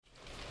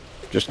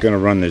Just going to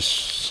run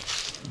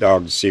this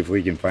dog to see if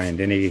we can find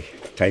any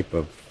type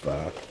of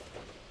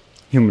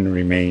human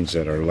remains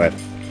that are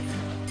left.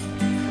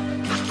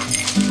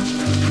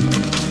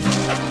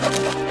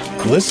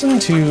 Listen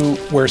to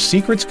Where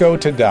Secrets Go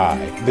to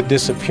Die, The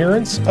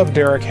Disappearance of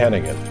Derek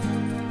Hennigan.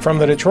 From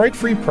the Detroit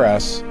Free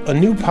Press, a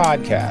new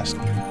podcast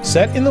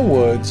set in the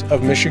woods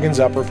of Michigan's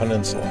Upper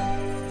Peninsula.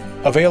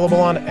 Available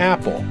on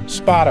Apple,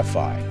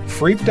 Spotify,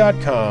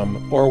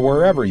 Freep.com, or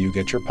wherever you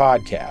get your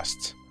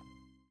podcasts.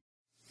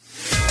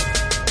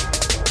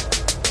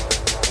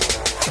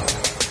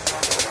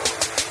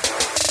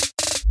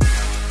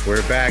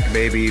 We're back,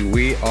 baby.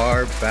 We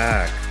are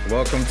back.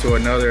 Welcome to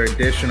another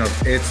edition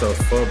of It's a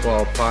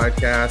Football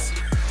Podcast,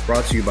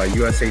 brought to you by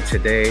USA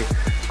Today.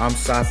 I'm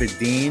Safid,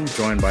 Deen,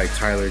 joined by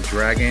Tyler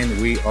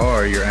Dragon. We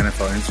are your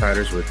NFL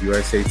insiders with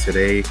USA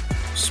Today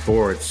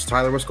Sports.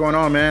 Tyler, what's going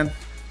on, man?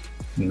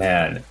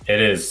 Man, it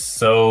is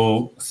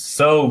so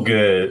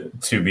good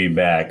to be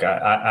back.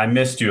 I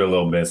missed you a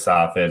little bit,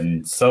 Safid,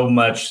 and so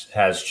much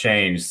has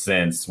changed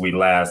since we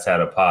last had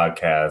a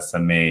podcast. I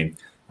mean,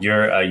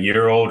 you're a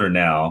year older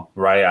now,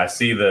 right? I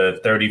see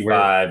the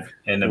 35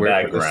 in the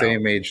background. We're the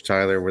same age,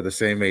 Tyler. We're the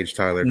same age,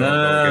 Tyler.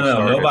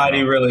 No.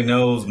 Nobody really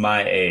knows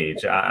my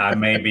age. I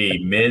may be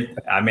mid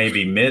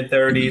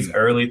 30s,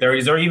 early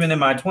 30s, or even in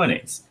my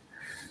 20s.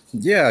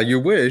 Yeah, you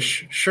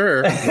wish,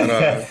 sure.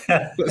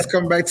 But, let's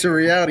come back to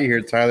reality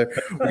here, Tyler.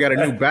 We got a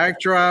new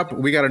backdrop.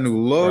 We got a new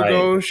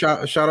logo. Right.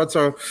 Shout out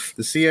to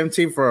the CM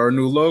team for our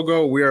new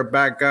logo. We are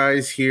back,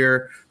 guys,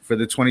 here for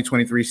the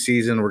 2023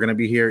 season. We're going to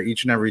be here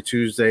each and every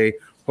Tuesday,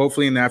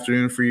 hopefully in the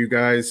afternoon for you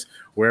guys,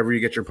 wherever you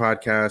get your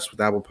podcasts, with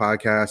Apple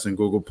Podcasts and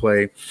Google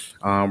Play.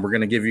 We're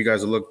going to give you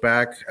guys a look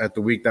back at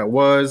the week that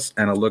was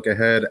and a look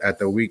ahead at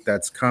the week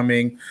that's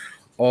coming,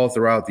 all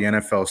throughout the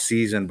NFL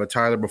season. But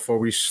Tyler, before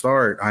we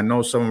start, I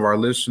know some of our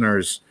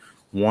listeners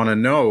want to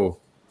know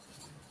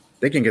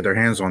they can get their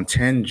hands on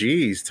 10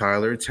 G's,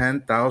 Tyler,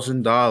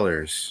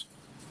 $10,000.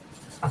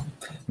 I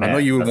know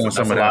you would want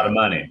some of that. That's a lot of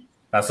money.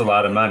 That's a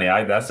lot of money.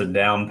 That's a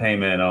down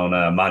payment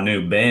on my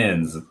new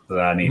Benz that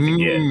I need to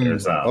get or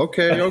something.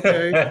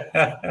 Okay.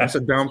 That's a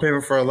down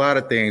payment for a lot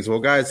of things. Well,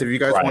 guys, if you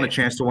guys want a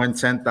chance to win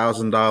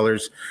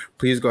 $10,000,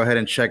 please go ahead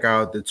and check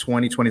out the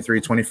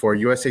 2023-24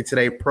 USA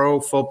Today Pro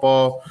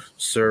Football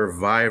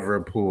Survivor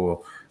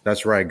Pool.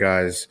 That's right,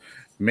 guys.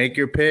 Make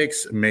your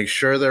picks, make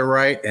sure they're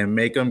right, and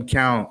make them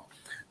count,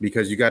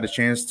 because you got a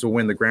chance to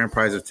win the grand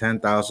prize of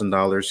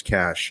 $10,000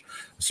 cash.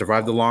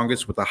 Survive the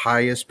longest with the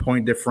highest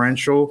point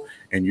differential,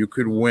 and you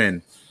could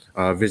win.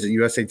 Visit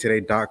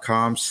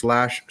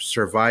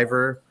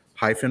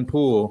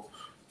usatoday.com/survivor-pool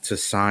to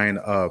sign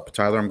up.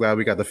 Tyler, I'm glad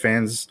we got the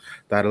fans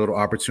that little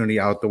opportunity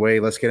out the way.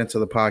 Let's get into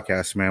the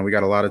podcast, man. We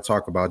got a lot to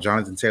talk about.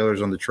 Jonathan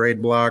Taylor's on the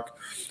trade block.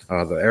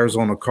 The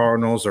Arizona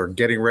Cardinals are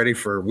getting ready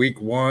for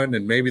week one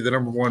and maybe the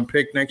number one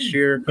pick next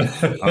year.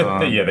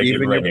 Yeah, they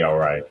get ready all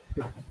right.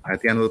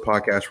 At the end of the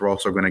podcast, we're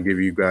also going to give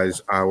you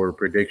guys our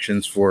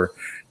predictions for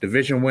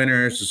division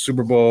winners, the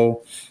Super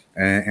Bowl,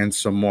 and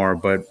some more.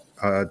 But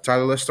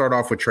Tyler, let's start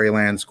off with Trey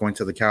Lance going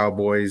to the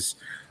Cowboys.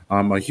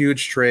 A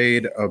huge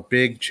trade, a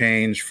big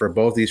change for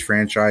both these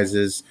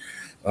franchises.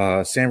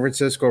 San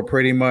Francisco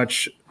pretty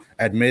much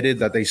admitted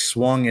that they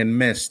swung and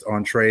missed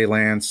on Trey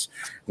Lance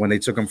when they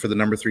took him for the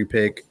number 3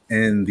 pick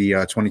in the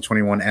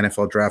 2021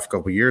 NFL draft a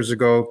couple years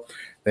ago.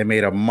 They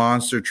made a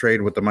monster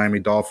trade with the Miami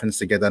Dolphins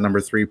to get that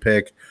number 3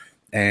 pick.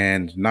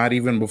 And not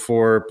even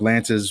before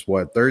Lance's,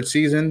 third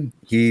season,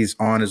 he's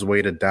on his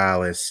way to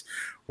Dallas,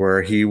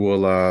 where he will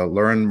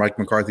learn Mike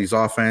McCarthy's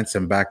offense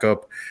and back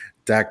up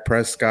Dak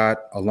Prescott,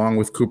 along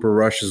with Cooper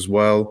Rush as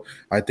well.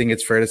 I think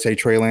it's fair to say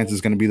Trey Lance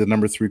is going to be the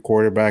number 3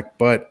 quarterback,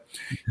 but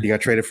he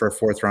got traded for a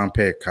 4th-round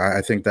pick.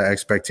 I think the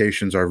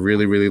expectations are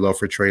really, really low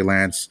for Trey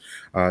Lance.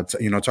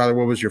 Tyler,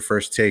 what was your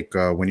first take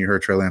when you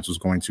heard Trey Lance was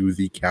going to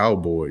the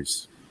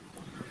Cowboys?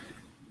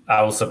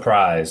 I was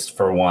surprised,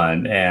 for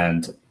one,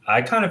 and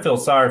I kind of feel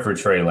sorry for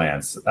Trey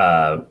Lance.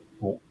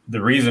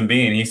 The reason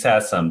being, he's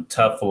had some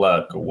tough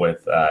luck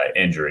with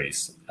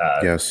injuries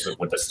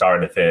with the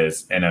start of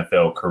his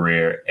NFL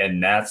career,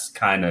 and that's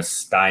kind of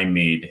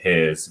stymied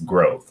his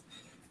growth.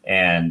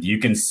 And you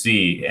can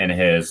see in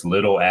his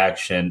little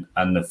action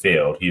on the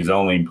field, he's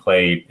only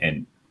played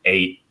in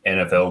 8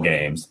 NFL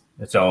games.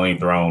 It's only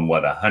thrown,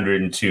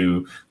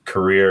 102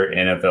 career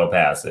NFL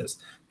passes.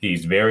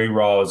 He's very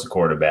raw as a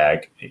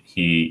quarterback.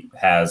 He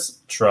has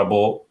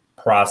trouble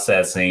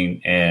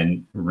processing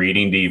and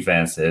reading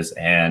defenses,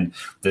 and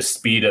the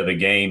speed of the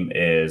game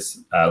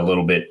is a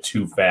little bit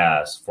too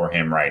fast for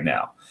him right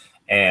now.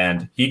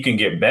 And he can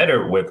get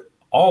better with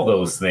all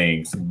those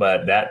things,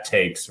 but that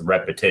takes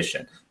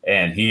repetition,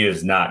 and he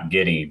is not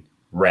getting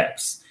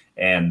reps.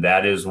 And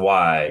that is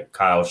why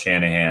Kyle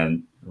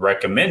Shanahan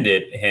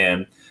recommended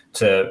him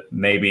to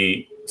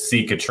maybe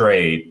seek a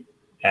trade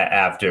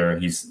after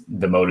he's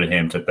demoted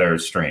him to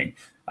 3rd string.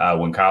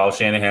 When Kyle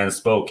Shanahan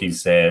spoke, he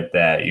said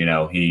that,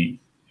 he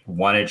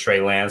wanted Trey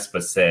Lance,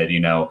 but said,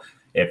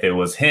 if it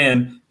was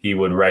him, he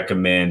would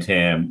recommend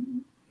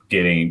him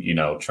getting,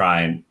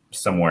 trying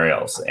somewhere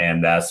else.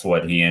 And that's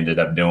what he ended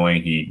up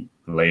doing. He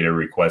later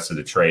requested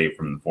a trade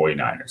from the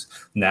 49ers.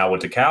 Now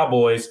with the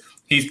Cowboys,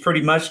 he's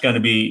pretty much going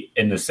to be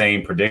in the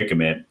same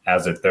predicament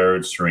as a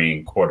third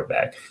string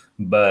quarterback.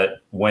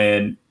 But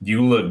when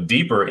you look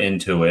deeper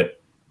into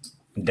it,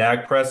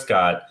 Dak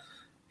Prescott,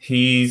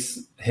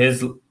 his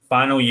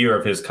final year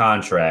of his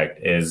contract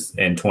is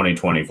in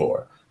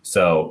 2024.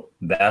 So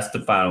that's the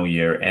final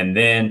year. And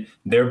then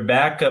their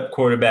backup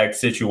quarterback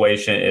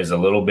situation is a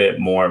little bit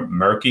more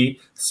murky.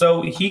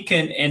 So he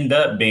can end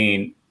up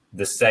being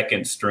the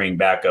second string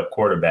backup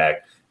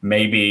quarterback,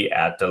 maybe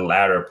at the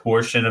latter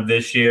portion of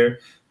this year.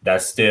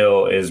 That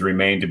still is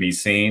remained to be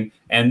seen.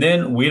 And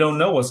then we don't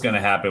know what's going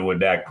to happen with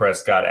Dak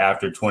Prescott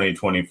after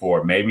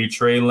 2024. Maybe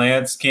Trey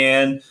Lance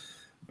can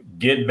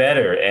get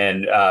better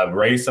and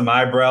raise some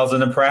eyebrows in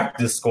the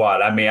practice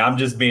squad. I mean, I'm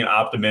just being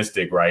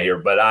optimistic right here,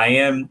 but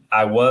I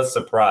was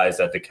surprised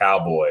that the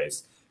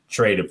Cowboys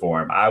traded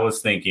for him. I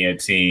was thinking a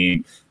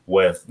team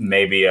with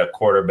maybe a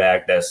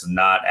quarterback that's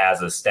not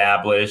as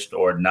established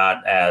or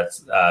not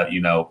as,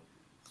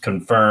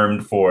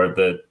 confirmed for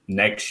the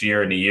next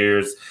year and the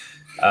years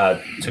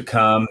to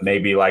come,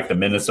 maybe like the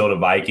Minnesota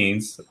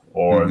Vikings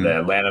or the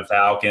Atlanta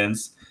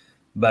Falcons.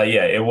 But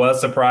yeah, it was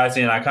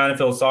surprising. And I kind of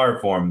feel sorry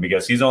for him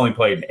because he's only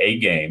played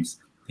 8 games.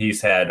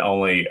 He's had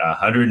only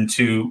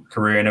 102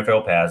 career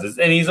NFL passes,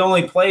 and he's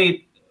only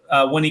played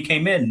when he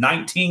came in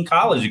 19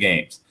 college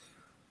games.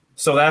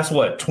 So that's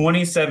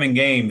 27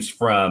 games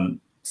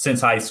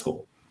since high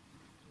school.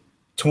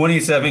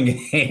 27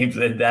 games.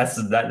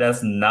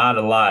 That's not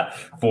a lot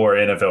for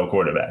an NFL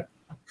quarterback.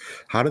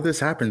 How did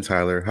this happen,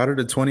 Tyler? How did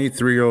a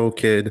 23-year-old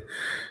kid,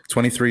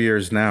 23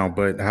 years now,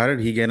 but how did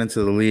he get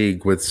into the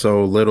league with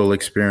so little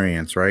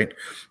experience, right?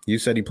 You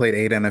said he played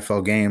 8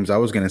 NFL games. I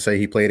was going to say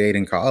he played 8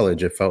 in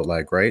college, it felt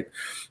like, right?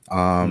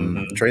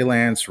 Trey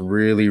Lance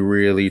really,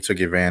 really took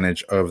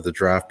advantage of the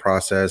draft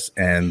process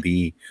and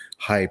the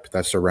hype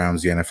that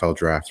surrounds the NFL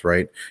draft,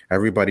 right?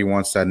 Everybody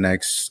wants that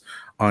next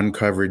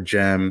uncovered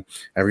gem.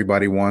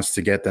 Everybody wants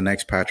to get the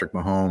next Patrick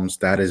Mahomes.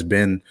 That has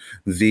been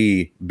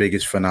the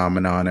biggest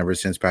phenomenon ever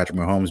since Patrick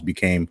Mahomes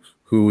became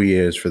who he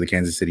is for the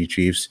Kansas City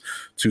Chiefs,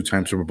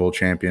 2-time Super Bowl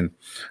champion.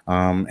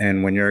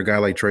 And when you're a guy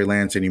like Trey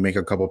Lance and you make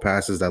a couple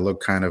passes that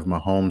look kind of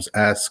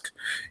Mahomes-esque,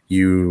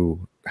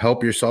 you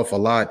help yourself a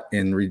lot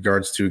in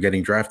regards to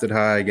getting drafted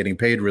high, getting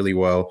paid really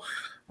well.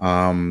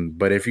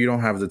 But if you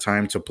don't have the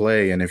time to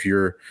play and if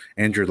you're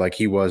injured like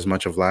he was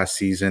much of last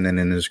season and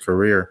in his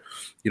career,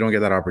 you don't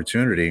get that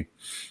opportunity.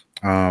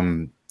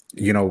 With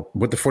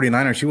the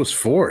 49ers, he was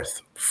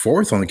fourth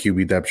on the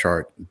QB depth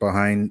chart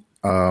behind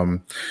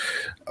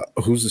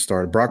who's the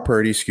starter? Brock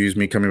Purdy,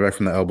 coming back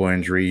from the elbow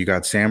injury. You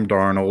got Sam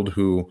Darnold,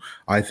 who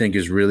I think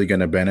is really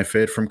going to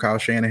benefit from Kyle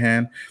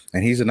Shanahan,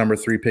 and he's a number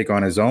 3 pick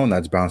on his own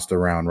that's bounced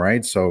around,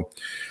 right? So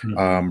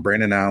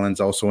Brandon Allen's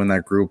also in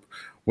that group.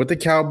 With the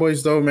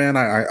Cowboys, though, man,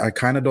 I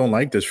kind of don't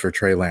like this for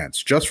Trey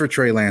Lance, just for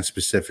Trey Lance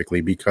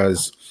specifically,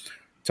 because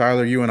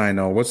Tyler, you and I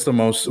know what's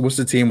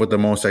the team with the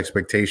most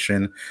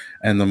expectation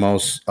and the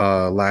most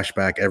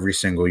lashback every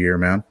single year,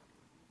 man?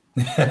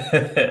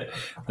 The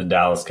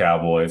Dallas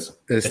Cowboys.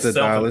 It's the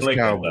Dallas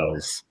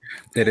Cowboys.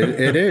 It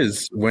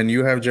is. When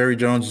you have Jerry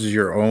Jones as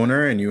your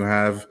owner and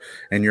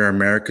you're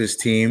America's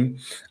team,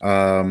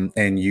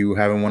 and you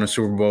haven't won a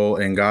Super Bowl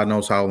in God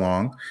knows how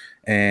long,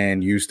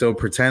 and you still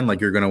pretend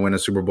like you're going to win a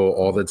Super Bowl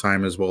all the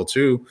time as well,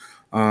 too.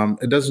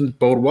 It doesn't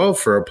bode well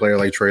for a player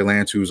like Trey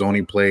Lance, who's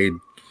only played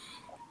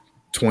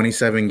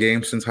 27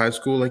 games since high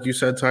school, like you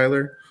said,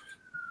 Tyler.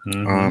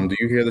 Do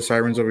you hear the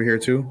sirens over here,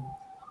 too?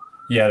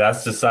 Yeah,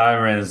 that's the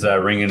sirens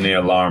ringing the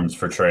alarms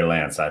for Trey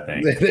Lance, I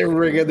think. They're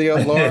ringing the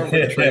alarm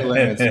for Trey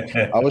Lance.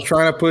 I was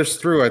trying to push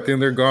through. I think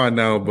they're gone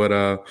now. But,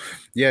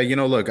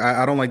 look,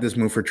 I don't like this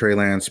move for Trey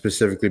Lance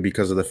specifically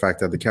because of the fact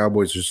that the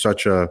Cowboys are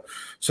such a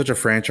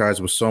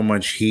franchise with so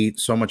much heat,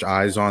 so much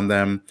eyes on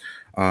them.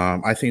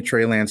 I think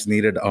Trey Lance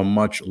needed a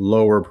much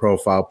lower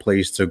profile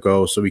place to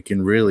go so he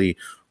can really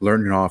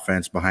learn an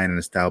offense behind an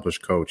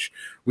established coach.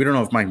 We don't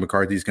know if Mike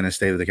McCarthy is going to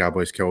stay the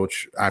Cowboys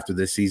coach after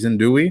this season,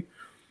 do we?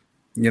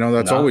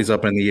 That's always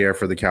up in the air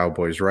for the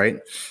Cowboys, right?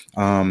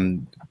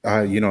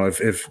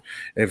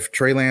 If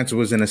Trey Lance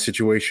was in a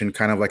situation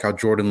kind of like how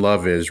Jordan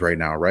Love is right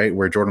now, right,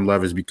 where Jordan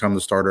Love has become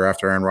the starter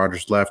after Aaron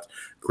Rodgers left,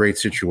 great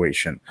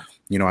situation.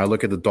 I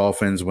look at the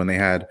Dolphins when they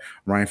had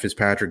Ryan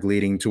Fitzpatrick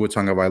leading Tua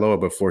Tagovailoa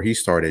before he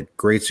started.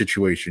 Great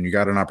situation. You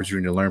got an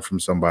opportunity to learn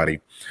from somebody.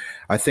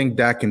 I think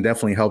Dak can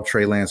definitely help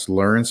Trey Lance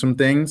learn some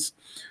things.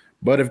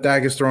 But if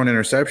Dak is throwing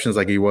interceptions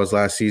like he was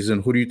last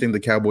season, who do you think the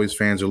Cowboys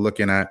fans are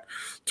looking at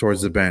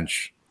towards the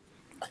bench?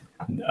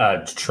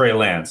 Trey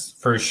Lance,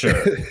 for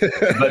sure.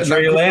 But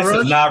Trey Lance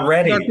is not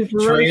ready.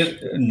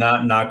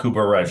 Not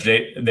Cooper Rush.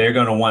 They're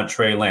going to want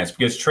Trey Lance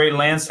because Trey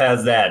Lance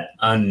has that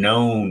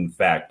unknown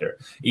factor.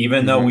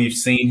 Even though we've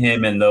seen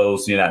him in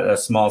those, a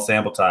small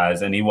sample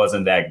size, and he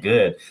wasn't that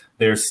good,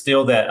 there's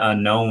still that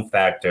unknown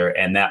factor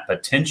and that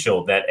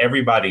potential that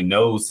everybody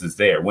knows is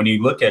there. When you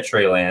look at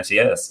Trey Lance,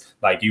 yes,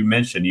 like you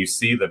mentioned, you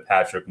see the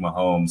Patrick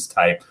Mahomes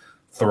type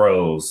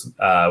throws,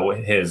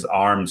 his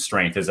arm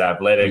strength, his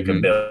athletic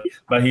ability,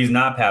 but he's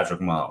not Patrick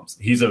Mahomes.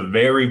 He's a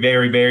very,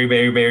 very, very,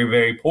 very, very,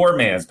 very poor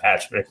man's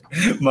Patrick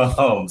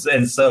Mahomes.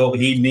 And so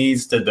he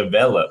needs to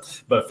develop.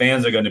 But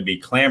fans are going to be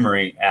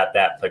clamoring at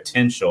that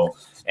potential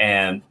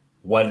and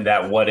what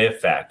if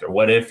factor.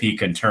 What if he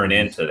can turn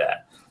into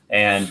that?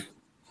 And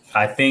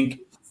I think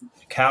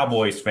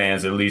Cowboys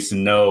fans at least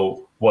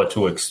know what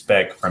to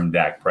expect from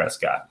Dak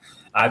Prescott.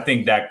 I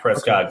think Dak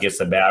Prescott gets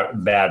a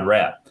bad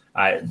rep.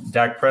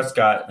 Dak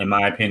Prescott, in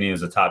my opinion,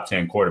 is a top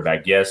 10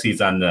 quarterback. Yes,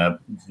 he's on the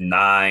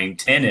 9,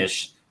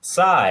 10-ish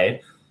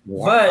side.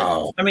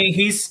 Wow. But, I mean,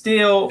 he's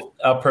still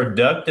a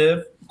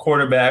productive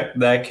quarterback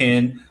that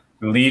can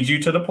lead you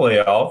to the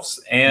playoffs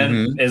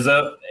and is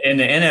in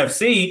the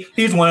NFC,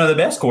 he's one of the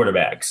best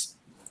quarterbacks.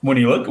 When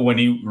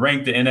you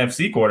rank the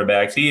NFC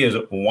quarterbacks, he is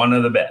one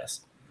of the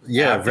best.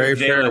 Yeah, very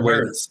fair.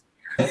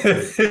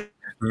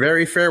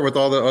 Very fair with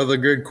all the other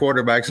good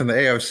quarterbacks in the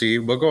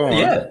AFC, but go on.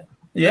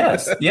 Yeah.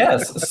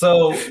 Yes.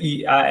 So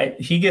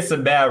he gets a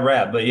bad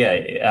rap, but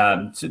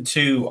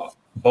to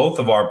both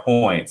of our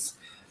points,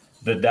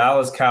 the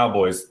Dallas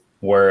Cowboys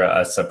were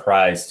a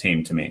surprise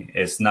team to me.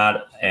 It's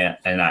not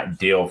an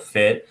ideal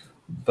fit,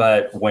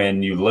 but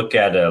when you look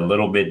at it a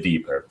little bit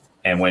deeper,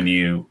 and when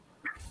you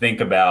think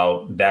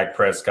about Dak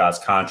Prescott's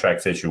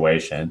contract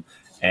situation,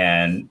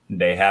 and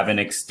they haven't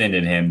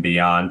extended him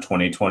beyond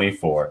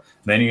 2024,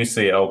 then you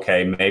see,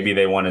 okay, maybe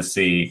they want to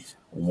see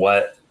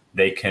what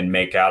they can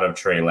make out of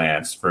Trey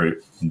Lance for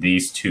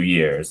these 2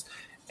 years.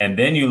 And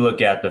then you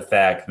look at the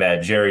fact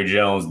that Jerry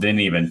Jones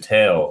didn't even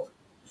tell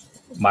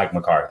Mike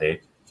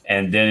McCarthy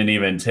and didn't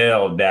even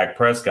tell Dak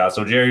Prescott.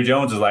 So Jerry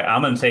Jones is like,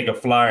 I'm going to take a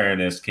flyer on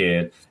this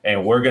kid,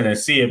 and we're going to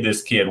see if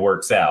this kid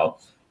works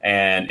out.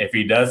 And if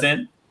he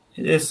doesn't,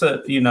 it's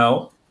a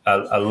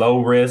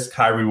low risk,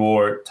 high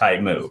reward type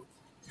move.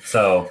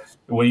 So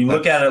when you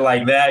look at it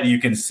like that, you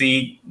can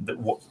see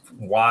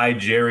why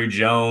Jerry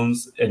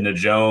Jones and the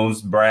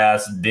Jones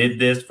brass did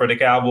this for the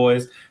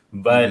Cowboys.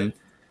 But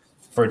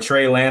for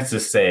Trey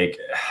Lance's sake,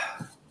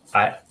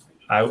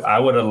 I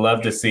would have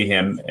loved to see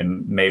him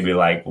in maybe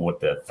like with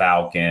the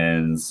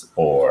Falcons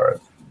or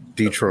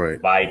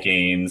Detroit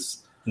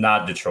Vikings.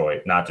 Not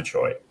Detroit.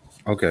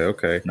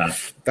 Okay.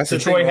 That's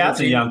Detroit has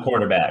a young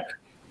quarterback.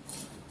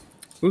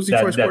 Who's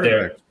Detroit's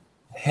quarterback?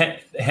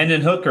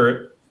 Hendon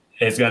Hooker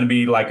is going to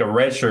be like a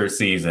redshirt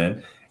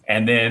season.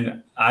 And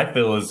then I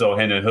feel as though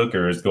Hendon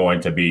Hooker is going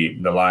to be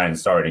the Lions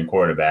starting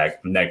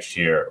quarterback next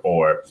year,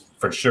 or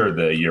for sure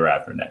the year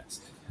after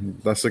next.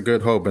 That's a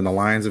good hope. And the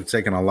Lions have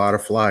taken a lot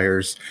of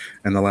flyers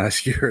in the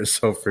last year or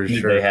so, for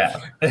sure. They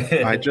have.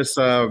 I just,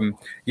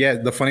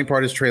 the funny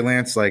part is Trey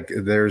Lance, like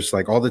there's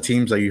like all the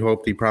teams that you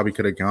hoped he probably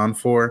could have gone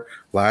for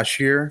last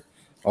year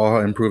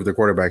all improved their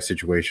quarterback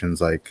situations.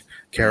 Like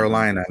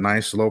Carolina,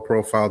 nice low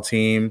profile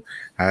team,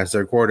 has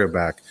their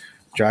quarterback.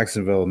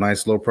 Jacksonville,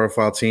 nice low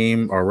profile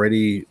team,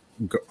 already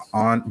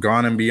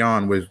gone and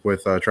beyond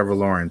with Trevor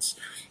Lawrence.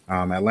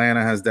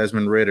 Atlanta has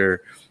Desmond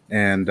Ridder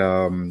and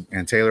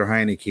Taylor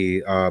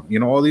Heineke.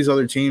 All these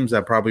other teams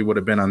that probably would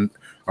have been on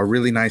a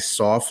really nice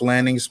soft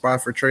landing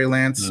spot for Trey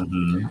Lance,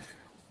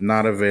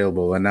 not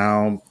available. And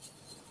now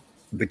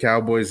the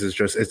Cowboys is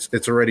just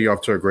it's already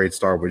off to a great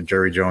start with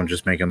Jerry Jones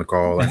just making the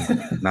call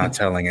and not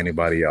telling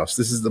anybody else.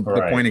 This is the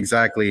point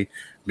exactly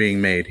being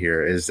made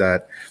here, is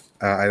that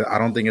I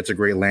don't think it's a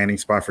great landing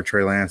spot for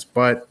Trey Lance,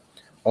 but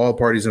all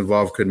parties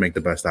involved could make the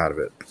best out of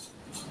it.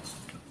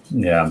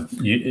 Yeah,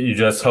 you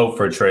just hope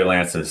for Trey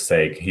Lance's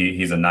sake.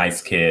 He's a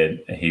nice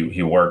kid.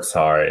 He works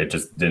hard. It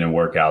just didn't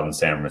work out in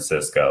San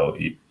Francisco.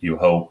 You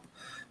hope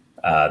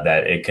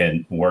that it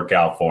can work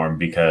out for him,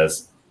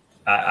 because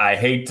I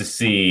hate to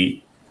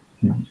see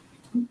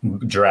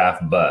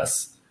draft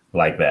busts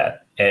like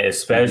that,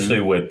 especially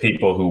with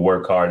people who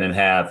work hard and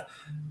have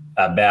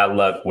bad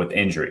luck with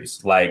injuries.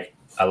 Like,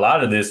 a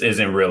lot of this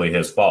isn't really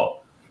his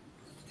fault.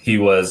 He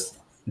was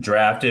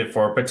drafted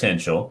for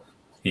potential.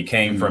 He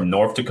came from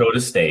North Dakota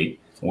State.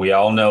 We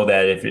all know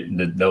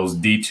that those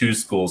D2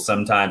 schools,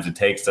 sometimes it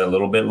takes a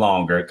little bit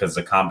longer because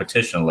the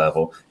competition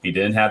level. He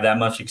didn't have that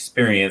much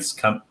experience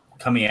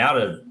coming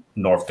out of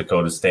North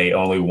Dakota State,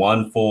 only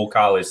one full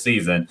college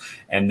season.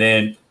 And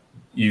then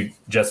you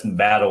just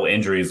battle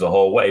injuries the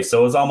whole way.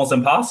 So it's almost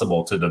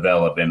impossible to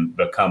develop and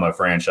become a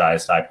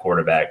franchise type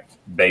quarterback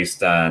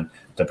based on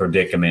the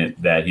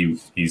predicament that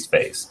he's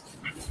faced.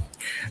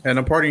 And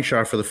a parting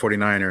shot for the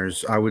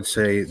 49ers, I would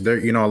say there,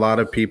 a lot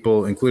of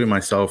people, including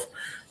myself,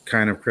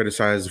 kind of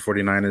criticize the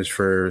 49ers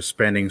for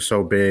spending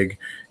so big,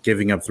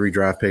 giving up 3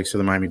 draft picks to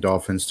the Miami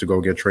Dolphins to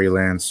go get Trey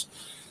Lance.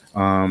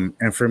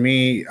 And for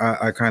me,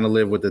 I kind of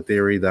live with the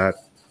theory that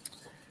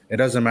it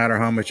doesn't matter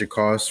how much it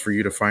costs for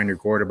you to find your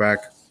quarterback.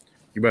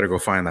 You better go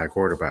find that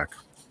quarterback,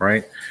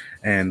 right?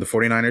 And the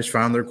 49ers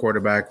found their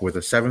quarterback with a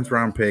 7th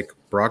round pick,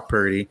 Brock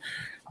Purdy.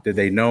 Did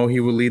they know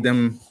he would lead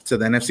them to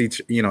the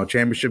NFC,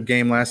 championship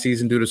game last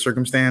season due to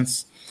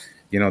circumstance?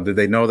 Did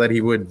they know that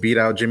he would beat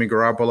out Jimmy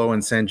Garoppolo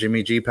and send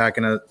Jimmy G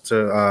packing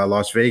to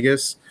Las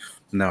Vegas?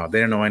 No, they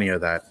didn't know any of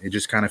that. It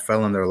just kind of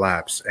fell in their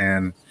laps.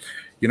 And,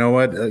 you know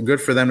what?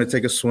 Good for them to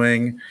take a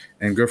swing,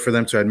 and good for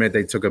them to admit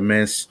they took a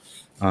miss.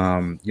 But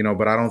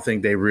I don't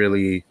think they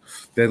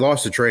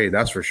lost the trade.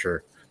 That's for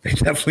sure. They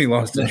definitely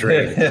lost the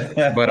trade.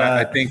 But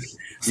I think,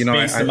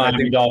 Speaks to I Miami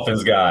think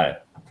Dolphins guy.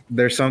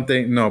 there's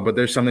something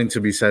there's something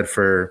to be said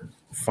for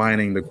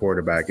finding the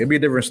quarterback. It'd be a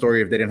different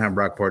story if they didn't have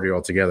Brock Purdy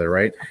altogether,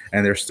 right?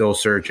 And they're still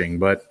searching,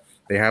 but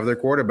they have their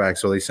quarterback,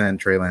 so they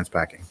sent Trey Lance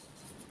packing.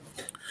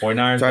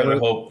 49ers better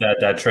hope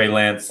that Trey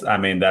Lance,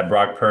 that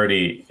Brock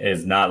Purdy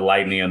is not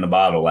lightning in the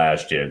bottle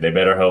last year. They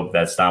better hope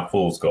that's not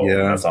fool's gold.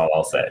 Yeah. That's all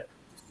I'll say.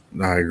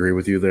 I agree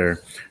with you there.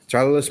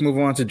 Tyler, let's move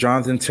on to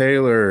Jonathan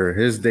Taylor.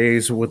 His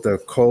days with the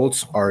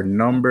Colts are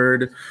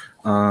numbered.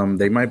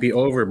 They might be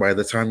over by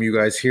the time you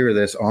guys hear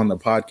this on the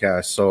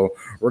podcast. So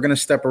we're going to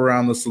step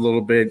around this a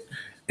little bit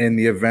in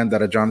the event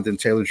that a Jonathan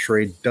Taylor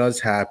trade does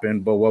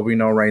happen. But what we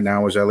know right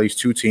now is at least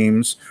two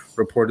teams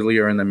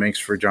reportedly are in the mix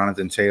for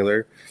Jonathan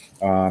Taylor.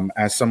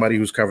 As somebody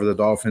who's covered the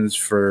Dolphins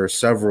for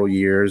several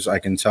years, I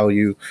can tell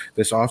you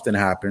this often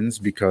happens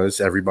because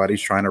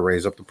everybody's trying to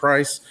raise up the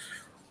price,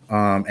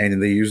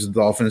 and they use the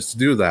Dolphins to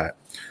do that.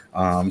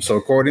 So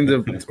according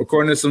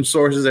to some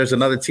sources, there's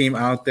another team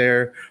out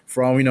there.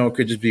 For all we know, it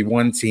could just be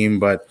one team,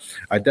 but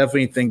I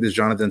definitely think this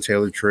Jonathan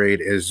Taylor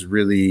trade is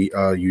really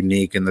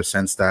unique in the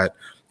sense that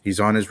he's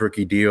on his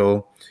rookie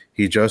deal.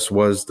 He just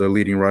was the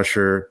leading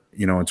rusher,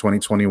 in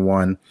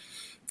 2021.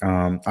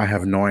 I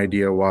have no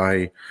idea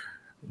why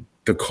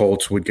the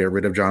Colts would get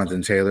rid of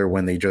Jonathan Taylor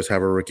when they just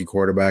have a rookie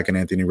quarterback and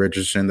Anthony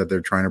Richardson that they're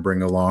trying to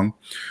bring along.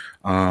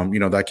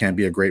 That can't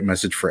be a great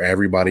message for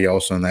everybody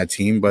else on that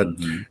team, but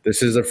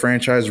this is a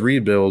franchise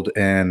rebuild.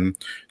 And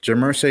Jim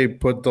Irsay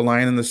put the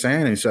line in the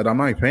sand and he said, I'm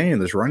not paying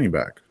this running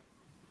back.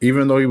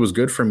 Even though he was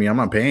good for me, I'm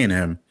not paying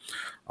him.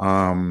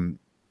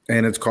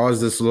 And it's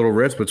caused this little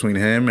rift between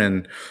him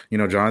and,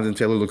 Jonathan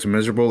Taylor looks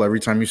miserable every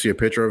time you see a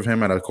picture of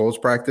him at a Colts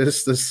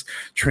practice, this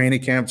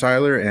training camp,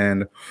 Tyler.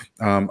 And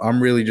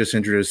I'm really just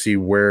interested to see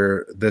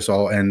where this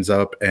all ends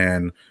up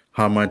and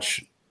how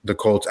much the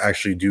Colts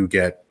actually do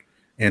get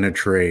in a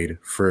trade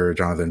for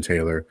Jonathan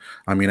Taylor.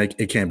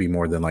 It can't be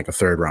more than like a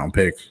third round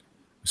pick,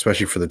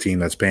 especially for the team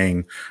that's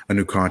paying a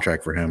new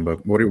contract for him.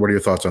 But what are your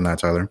thoughts on that,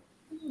 Tyler?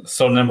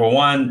 So number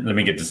one, let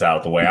me get this out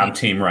of the way. I'm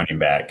team running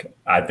back.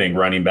 I think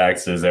running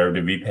backs deserve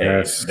to be paid.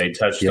 Yes. They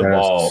touch the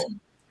ball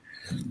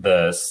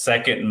the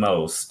second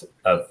most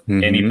of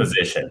any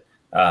position.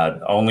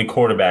 Only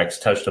quarterbacks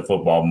touch the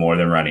football more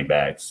than running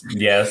backs.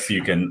 Yes,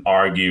 you can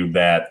argue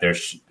that their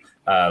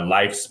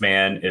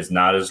lifespan is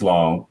not as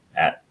long.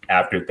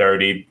 After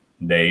 30,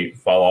 they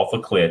fall off a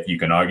cliff. You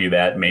can argue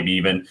that, maybe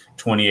even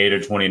 28 or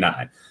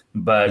 29.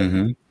 But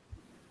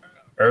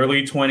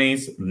early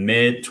 20s,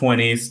 mid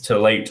 20s to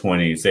late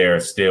 20s, they are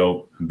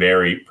still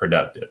very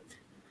productive.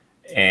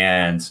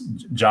 And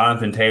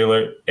Jonathan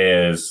Taylor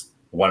is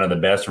one of the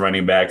best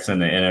running backs in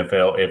the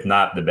NFL, if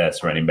not the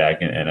best running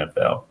back in the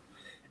NFL.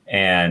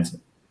 And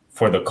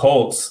for the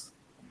Colts,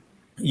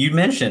 you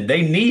mentioned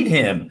they need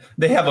him.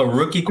 They have a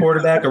rookie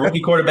quarterback. A rookie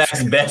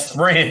quarterback's best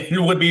friend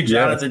would be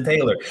Jonathan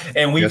Taylor.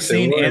 And we've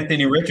seen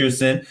Anthony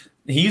Richardson.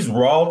 He's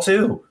raw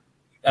too.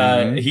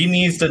 He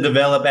needs to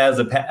develop as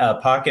a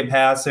pocket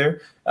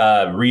passer,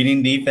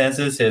 reading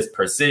defenses, his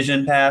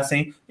precision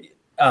passing.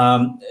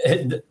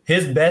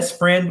 His best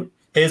friend,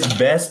 his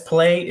best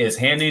play is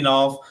handing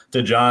off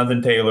to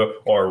Jonathan Taylor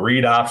or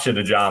read option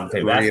to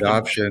Jonathan Taylor.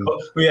 Option.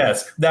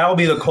 Yes, that will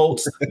be the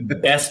Colts'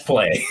 best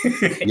play.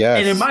 Yes,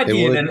 and it might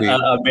be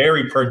a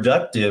very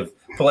productive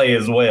play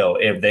as well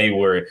if they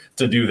were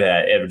to do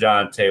that, if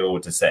Jonathan Taylor were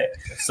to say.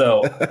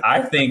 So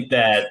I think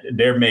that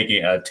they're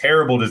making a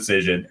terrible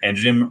decision, and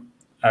Jim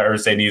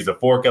Irsay needs to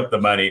fork up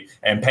the money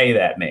and pay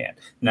that man.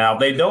 Now,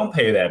 if they don't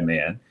pay that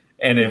man,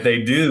 and if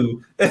they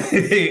do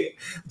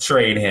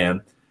trade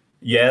him,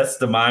 yes,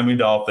 the Miami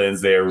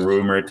Dolphins, they're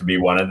rumored to be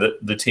one of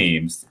the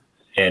teams.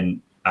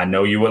 And I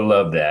know you would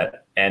love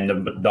that. And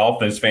the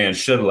Dolphins fans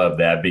should love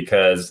that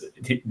because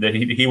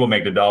he will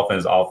make the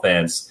Dolphins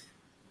offense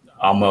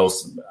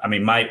almost,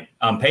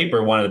 on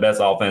paper, one of the best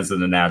offenses in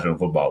the National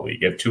Football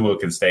League if Tua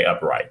can stay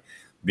upright.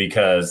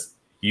 Because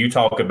you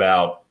talk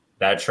about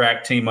that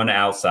track team on the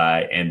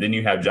outside, and then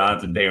you have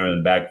Jonathan Taylor in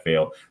the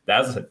backfield.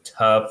 That's a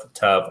tough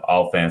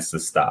offense to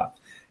stop.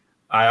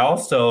 I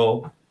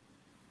also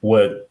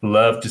would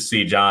love to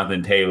see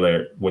Jonathan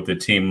Taylor with a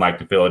team like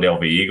the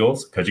Philadelphia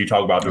Eagles, because you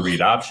talk about the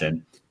read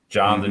option.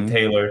 Jonathan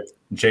Taylor,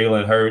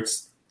 Jalen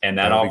Hurts, and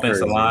that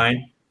offensive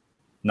line,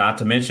 not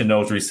to mention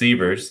those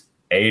receivers,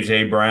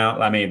 A.J. Brown.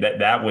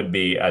 That would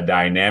be a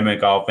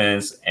dynamic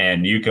offense,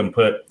 and you can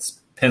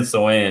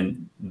pencil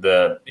in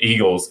the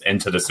Eagles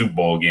into the Super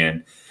Bowl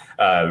again,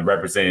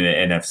 representing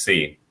the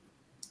NFC.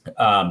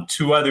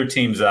 Two other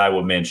teams that I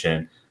will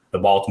mention, the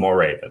Baltimore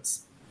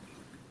Ravens.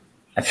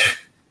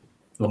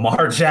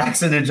 Lamar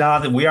Jackson and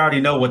Jonathan, we already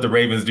know what the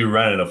Ravens do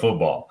running the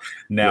football.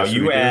 Now, yes,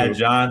 you add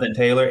Jonathan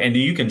Taylor, and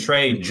you can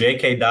trade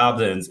J.K.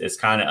 Dobbins is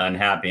kind of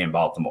unhappy in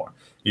Baltimore.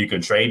 You can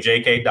trade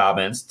J.K.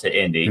 Dobbins to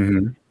Indy,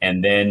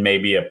 and then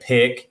maybe a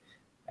pick,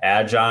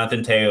 add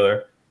Jonathan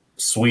Taylor,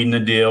 sweeten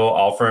the deal,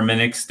 offer him an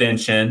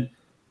extension.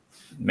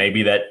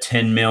 maybe that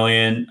 10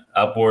 million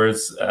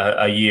upwards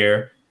a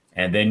year,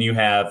 and then you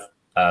have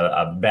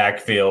a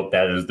backfield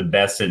that is the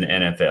best in the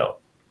NFL.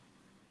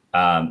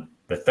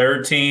 The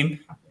third team,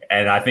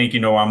 and I think you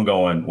know where I'm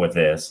going with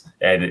this,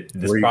 and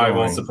this probably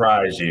won't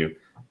surprise you.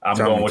 I'm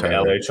going with the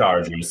LA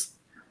Chargers.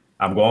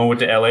 I'm going with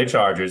the LA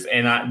Chargers.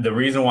 And the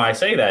reason why I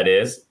say that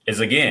is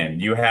again,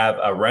 you have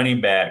a running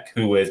back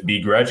who is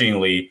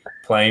begrudgingly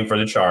playing for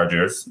the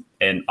Chargers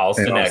and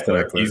Austin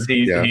Eckler.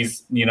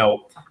 He's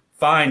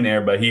fine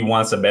there, but he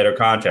wants a better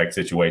contract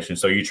situation.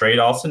 So you trade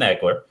Austin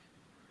Eckler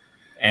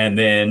and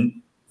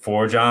then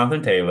for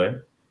Jonathan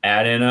Taylor,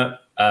 add in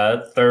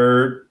a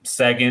third,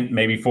 second,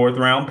 maybe fourth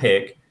round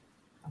pick.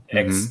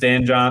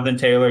 Extend Jonathan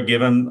Taylor,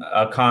 give him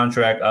a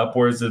contract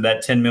upwards of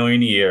that $10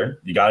 million a year.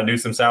 You got to do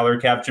some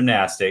salary cap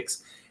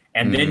gymnastics.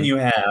 And then you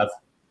have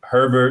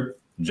Herbert,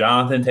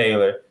 Jonathan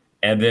Taylor,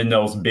 and then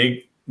those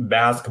big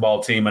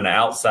basketball team on the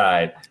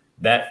outside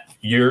that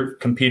you're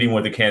competing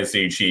with the Kansas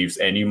City Chiefs,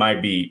 and you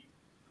might be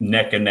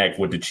neck and neck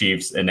with the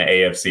Chiefs in the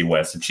AFC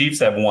West. The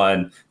Chiefs have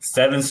won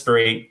 7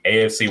 straight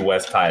AFC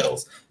West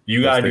titles.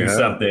 You got to do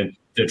something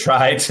to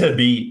try to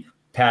beat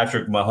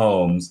Patrick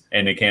Mahomes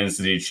and the Kansas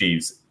City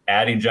Chiefs.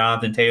 Adding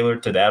Jonathan Taylor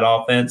to that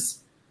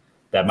offense,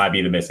 that might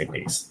be the missing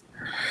piece.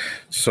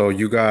 So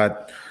you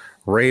got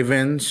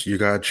Ravens, you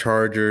got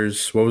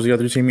Chargers. What was the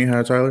other team you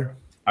had, Tyler?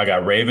 I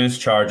got Ravens,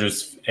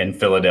 Chargers, and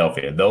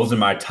Philadelphia. Those are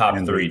my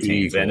top 3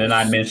 teams. And then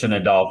I mentioned the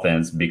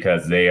Dolphins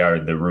because they are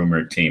the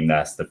rumored team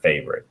that's the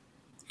favorite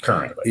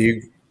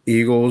currently.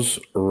 Eagles,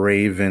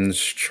 Ravens,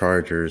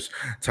 Chargers.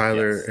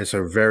 Tyler, it's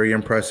a very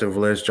impressive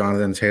list.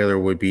 Jonathan Taylor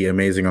would be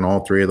amazing on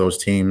all 3 of those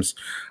teams.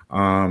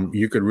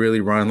 You could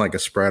really run like a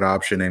spread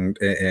option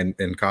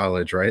in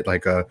college, right?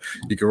 Like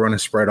you could run a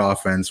spread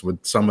offense with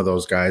some of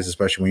those guys,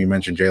 especially when you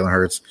mentioned Jalen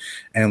Hurts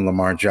and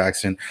Lamar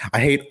Jackson. I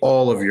hate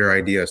all of your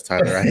ideas,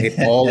 Tyler. I hate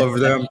all of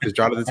them because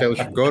Jonathan Taylor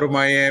should go to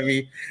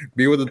Miami,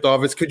 be with the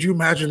Dolphins. Could you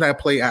imagine that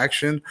play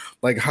action?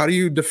 Like, how do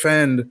you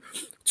defend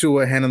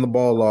Tua handing the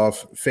ball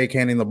off, fake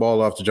handing the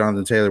ball off to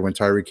Jonathan Taylor when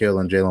Tyreek Hill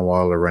and Jalen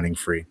Waddle are running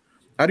free?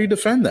 How do you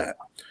defend that?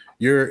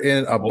 You're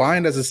in a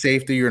bind as a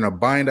safety. You're in a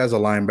bind as a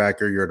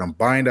linebacker. You're in a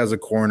bind as a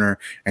corner,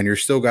 and you're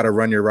still got to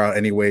run your route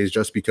anyways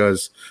just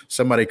because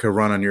somebody could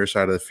run on your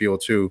side of the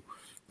field too.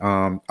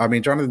 I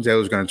mean, Jonathan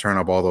Taylor's going to turn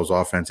up all those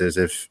offenses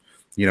if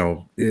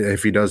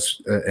he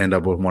does end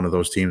up with one of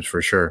those teams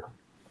for sure.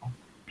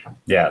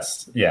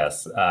 Yes.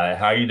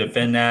 How you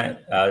defend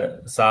that,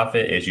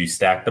 Safid, is you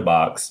stack the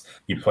box.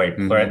 You play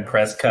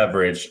press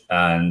coverage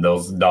on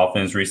those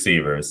Dolphins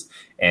receivers,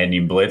 and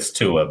you blitz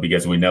Tua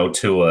because we know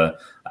Tua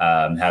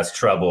has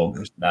trouble.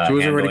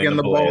 Tua's already getting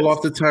the ball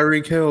off to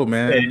Tyreek Hill,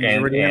 man.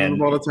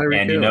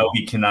 And you know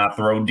he cannot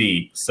throw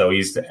deep, so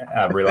he's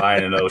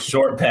relying on those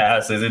short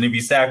passes. And if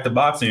you stack the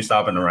box, and you're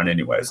stopping the run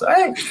anyway. So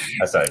hey,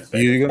 that's how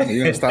you're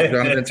gonna stop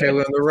Jonathan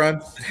Taylor in the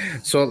run.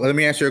 So let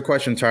me ask you a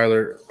question,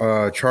 Tyler.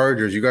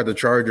 Chargers, you got the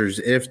Chargers.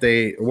 If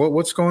they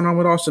what's going on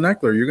with Austin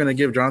Eckler? You're gonna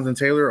give Jonathan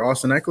Taylor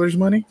Austin Eckler's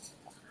money?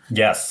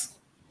 Yes,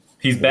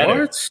 he's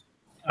better. What?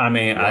 I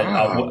mean,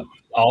 wow.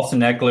 Austin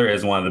Eckler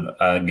is one of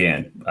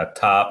the a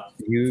top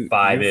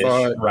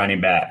 5-ish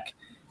running back.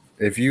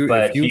 If you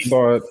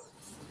thought,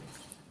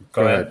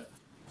 go ahead.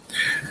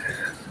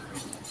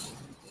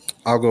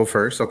 I'll go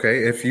first.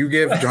 Okay. If you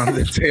give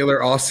Jonathan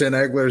Taylor Austin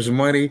Eckler's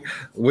money,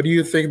 what do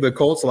you think the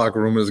Colts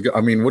locker room is? I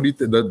mean, what do you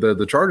think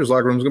the Chargers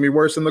locker room is going to be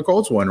worse than the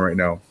Colts one right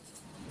now?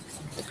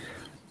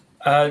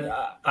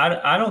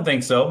 I don't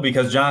think so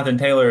because Jonathan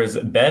Taylor is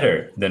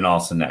better than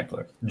Austin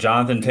Eckler.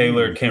 Jonathan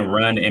Taylor can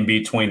run in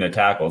between the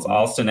tackles.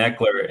 Austin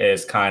Eckler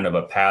is kind of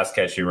a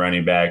pass-catching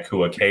running back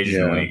who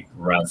occasionally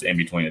runs in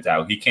between the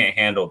tackles. He can't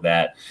handle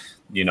that,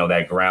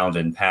 that ground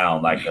and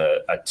pound like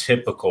a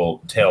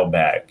typical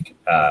tailback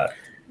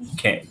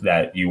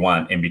that you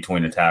want in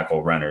between the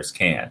tackle runners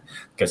can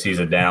because he's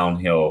a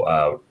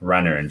downhill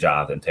runner in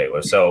Jonathan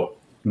Taylor. So,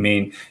 I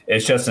mean,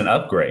 it's just an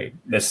upgrade.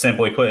 That's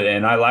simply put.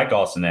 And I like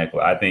Austin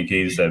Eckler. I think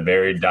he's a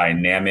very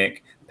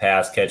dynamic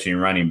pass-catching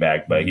running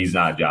back, but he's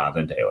not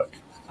Jonathan Taylor.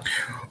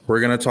 We're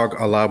going to talk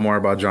a lot more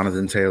about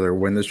Jonathan Taylor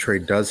when this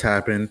trade does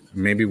happen.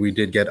 Maybe we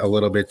did get a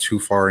little bit too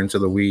far into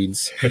the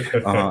weeds,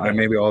 and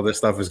maybe all this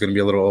stuff is going to be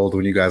a little old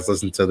when you guys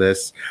listen to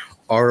this.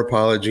 Our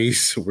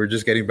apologies. We're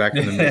just getting back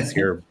in the mix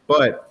here.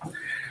 But,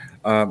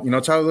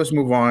 Tyler, let's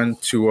move on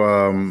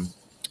to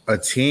a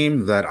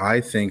team that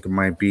I think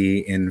might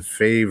be in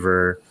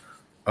favor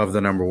of the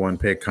number 1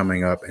 pick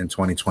coming up in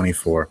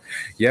 2024.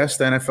 Yes,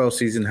 the NFL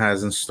season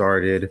hasn't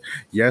started.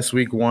 Yes,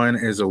 week 1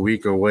 is a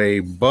week away,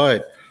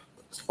 but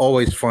it's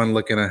always fun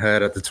looking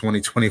ahead at the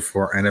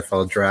 2024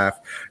 NFL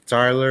draft.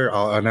 Tyler,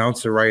 I'll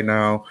announce it right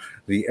now.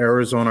 The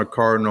Arizona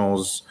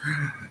Cardinals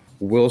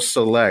will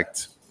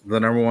select the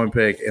number 1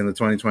 pick in the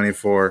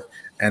 2024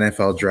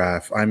 NFL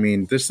draft. I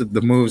mean,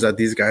 the moves that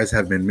these guys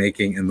have been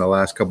making in the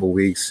last couple of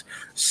weeks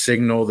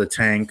signal the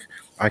tank.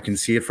 I can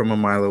see it from a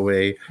mile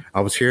away.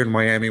 I was here in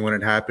Miami when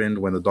it happened,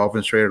 when the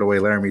Dolphins traded away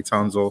Laramie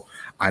Tunsil.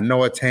 I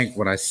know a tank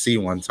when I see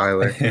one,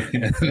 Tyler.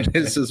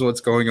 This is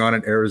what's going on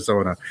in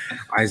Arizona.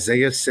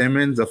 Isaiah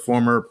Simmons, a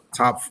former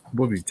top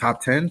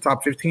 10,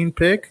 top 15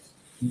 pick,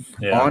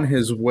 on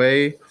his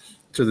way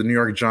to the New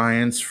York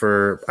Giants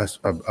for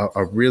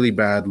a really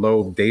bad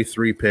low day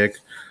 3 pick.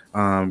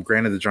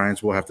 Granted, the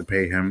Giants will have to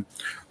pay him.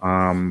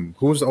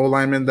 Who was the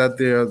O-lineman that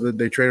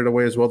they traded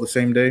away as well the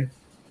same day?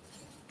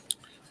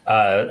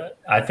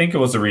 I think it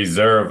was a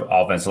reserve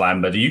offensive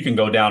line, but you can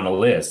go down the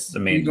list. I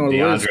mean,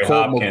 DeAndre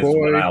Hopkins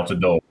went out the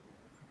door.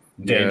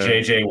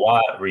 J.J.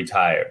 Watt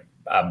retired.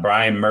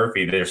 Brian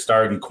Murphy, their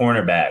starting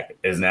cornerback,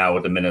 is now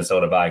with the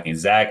Minnesota Vikings.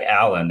 Zach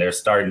Allen, their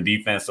starting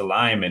defensive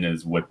lineman,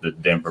 is with the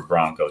Denver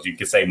Broncos. You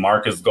could say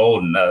Marcus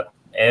Golden,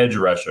 edge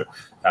rusher,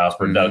 was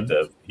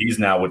productive. Mm-hmm. He's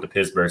now with the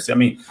Pittsburgh. I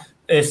mean,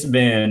 it's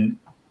been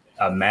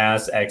a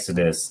mass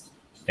exodus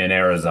in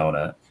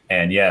Arizona.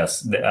 And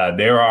yes,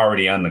 they're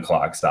already on the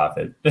clock,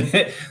 Safid.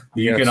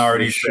 You can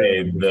already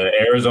say the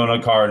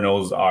Arizona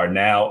Cardinals are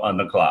now on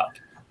the clock.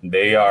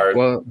 They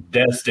are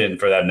destined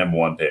for that number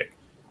 1 pick.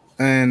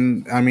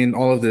 And, I mean,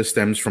 all of this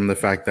stems from the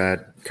fact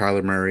that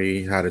Kyler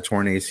Murray had a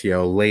torn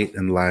ACL late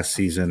in last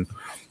season.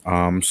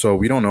 So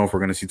we don't know if we're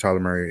going to see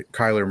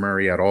Kyler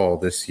Murray at all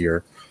this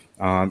year.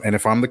 And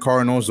if I'm the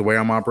Cardinals, the way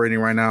I'm operating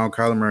right now,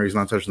 Kyler Murray's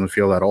not touching the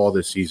field at all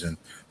this season.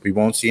 We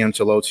won't see him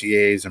till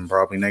OTAs and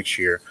probably next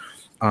year.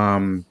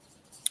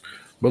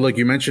 But look,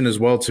 you mentioned as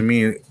well to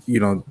me,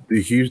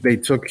 they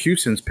took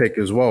Houston's pick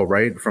as well,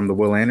 right? From the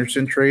Will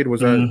Anderson trade.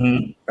 Was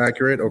that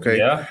accurate? Okay.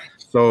 Yeah.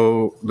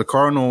 So the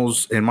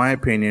Cardinals, in my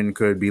opinion,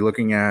 could be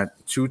looking at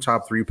 2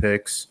 top 3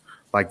 picks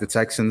like the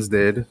Texans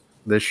did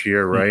this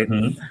year, right?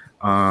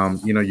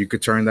 Mm-hmm. You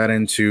could turn that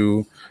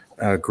into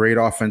a great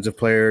offensive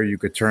player. You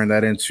could turn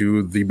that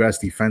into the best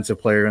defensive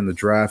player in the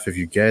draft if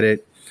you get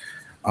it.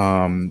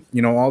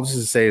 All this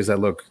to say is that,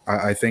 look,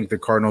 I think the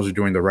Cardinals are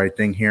doing the right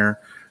thing here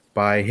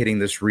by hitting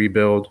this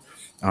rebuild.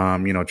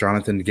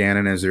 Jonathan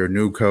Gannon is their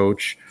new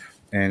coach,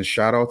 and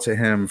shout out to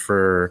him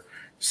for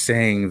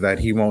saying that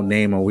he won't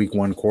name a week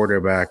 1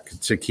 quarterback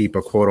to keep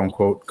a quote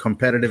unquote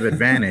competitive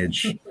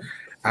advantage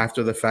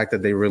after the fact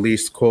that they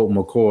released Colt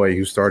McCoy,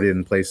 who started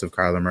in place of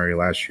Kyler Murray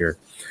last year.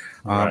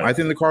 Right. I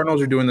think the Cardinals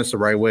are doing this the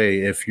right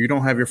way. If you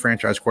don't have your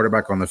franchise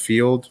quarterback on the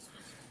field,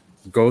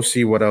 go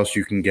see what else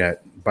you can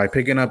get. By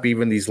picking up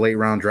even these late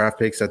round draft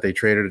picks that they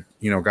traded,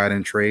 got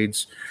in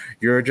trades,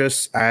 you're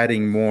just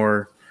adding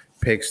more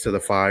picks to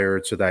the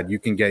fire so that you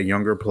can get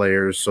younger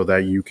players, so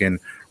that you can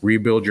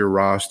rebuild your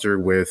roster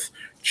with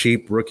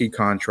cheap rookie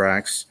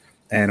contracts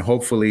and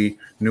hopefully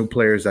new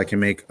players that can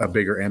make a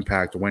bigger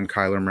impact when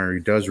Kyler Murray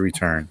does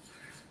return.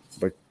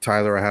 But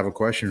Tyler, I have a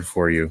question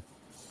for you.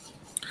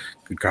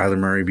 Could Kyler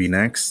Murray be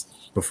next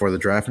before the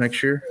draft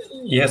next year?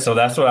 Yeah, so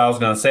that's what I was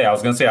going to say.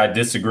 I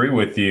disagree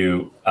with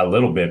you a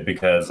little bit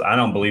because I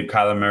don't believe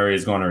Kyler Murray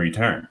is going to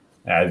return.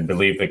 I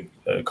believe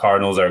the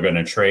Cardinals are going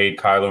to trade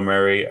Kyler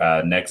Murray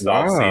next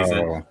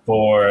offseason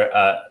for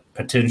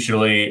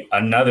potentially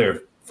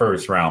another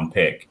first-round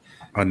pick.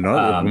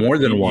 More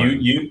than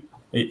one. You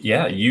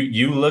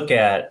look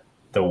at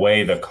the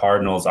way the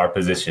Cardinals are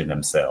positioning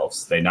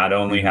themselves. They not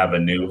only have a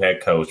new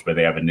head coach, but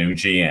they have a new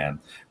GM.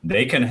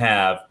 They can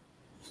have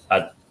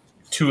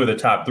 2 of the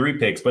top 3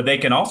 picks, but they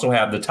can also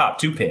have the top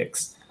 2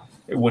 picks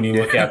when you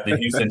look at the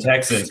Houston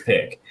Texans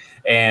pick.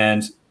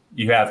 And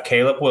you have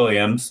Caleb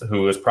Williams,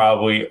 who is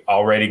probably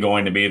already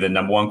going to be the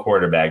number 1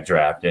 quarterback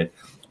drafted.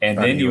 And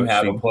then you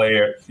have a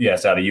player,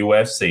 out of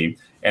USC.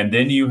 And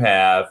then you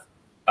have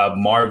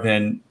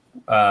Marvin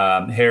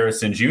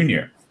Harrison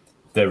Jr.,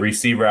 the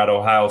receiver out of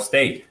Ohio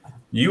State.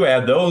 You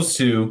add those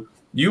 2,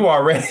 you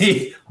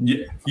already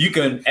you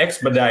can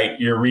expedite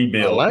your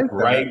rebuild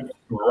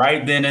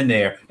right then and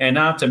there. And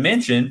not to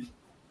mention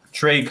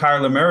trade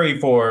Kyler Murray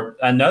for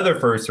another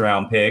first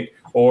round pick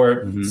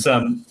or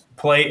some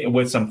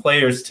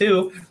players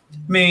too.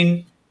 I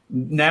mean,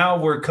 now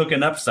we're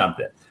cooking up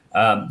something.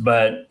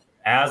 But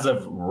as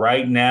of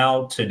right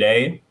now,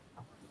 today,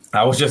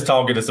 I was just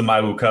talking to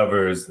somebody who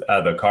covers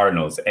the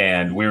Cardinals,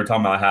 and we were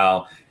talking about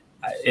how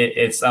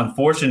it's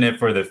unfortunate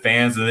for the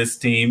fans of this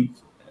team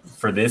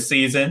for this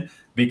season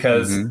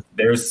because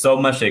there's so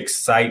much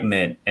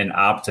excitement and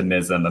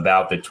optimism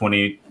about the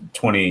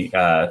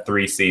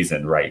 2023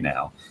 season right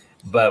now.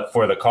 But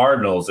for the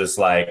Cardinals, it's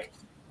like,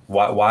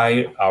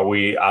 why are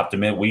we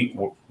optimistic?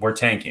 We're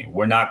tanking.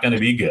 We're not going to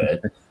be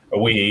good.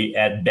 We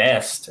at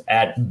best,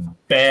 5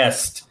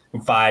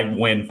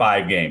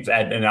 games.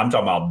 And I'm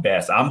talking about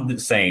best. I'm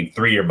saying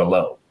 3 or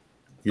below.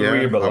 3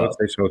 or below. I would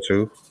say so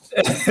too.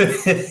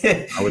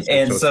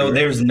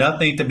 There's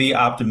nothing to be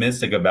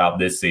optimistic about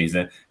this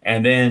season.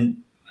 And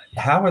then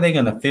how are they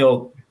going to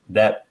fill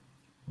that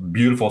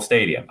beautiful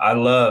stadium? I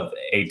love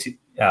a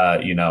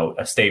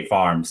State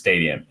Farm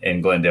Stadium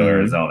in Glendale,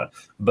 Arizona,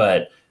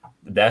 but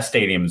that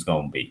stadium is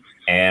going to be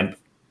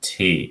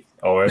empty.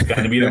 Or it's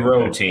going to be the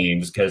road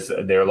teams because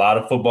there are a lot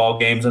of football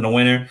games in the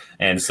winter.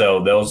 And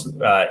so those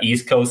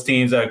East Coast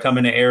teams that are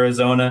coming to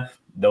Arizona,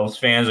 those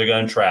fans are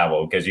going to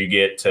travel because you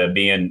get to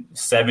be in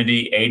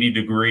 70,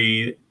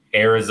 80-degree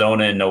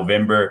Arizona in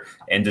November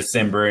and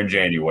December and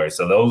January.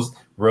 So those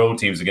road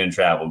teams are going to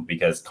travel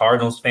because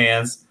Cardinals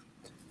fans,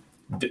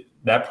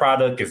 that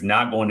product is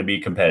not going to be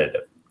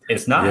competitive.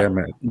 It's not. Yeah,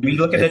 man. When you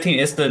look at that team,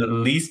 it's the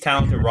least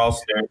talented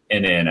roster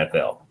in the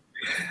NFL.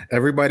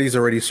 Everybody's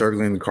already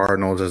circling the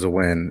Cardinals as a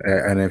win,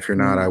 and if you're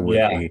not, I would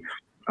be.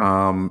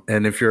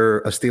 And if you're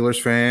a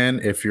Steelers fan,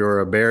 if you're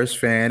a Bears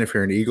fan, if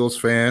you're an Eagles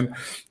fan,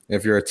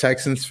 if you're a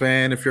Texans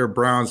fan, if you're a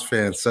Browns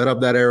fan, set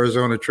up that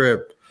Arizona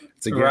trip.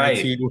 It's a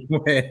guaranteed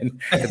win.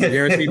 It's a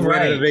guaranteed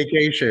win and a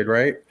vacation,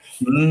 right?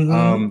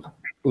 Mm-hmm.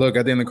 Look,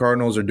 I think the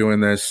Cardinals are doing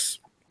this,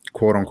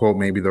 quote unquote,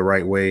 maybe the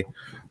right way.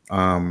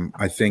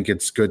 I think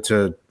it's good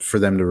for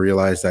them to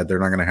realize that they're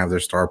not going to have their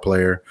star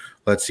player.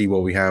 Let's see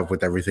what we have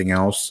with everything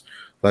else.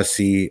 Let's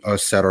see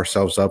us set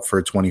ourselves up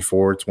for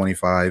 24,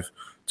 25,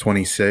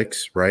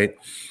 26, right?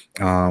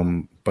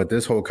 But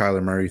this whole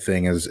Kyler Murray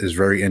thing is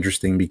very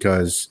interesting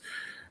because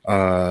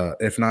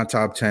if not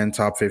top 10,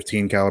 top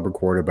 15 caliber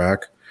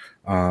quarterback,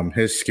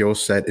 his skill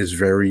set is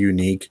very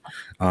unique.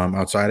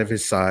 Outside of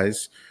his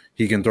size,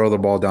 he can throw the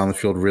ball down the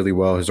field really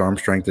well. His arm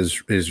strength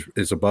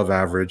is above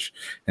average,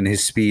 and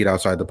his speed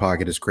outside the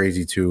pocket is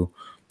crazy too,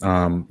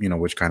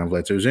 which kind of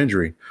led to his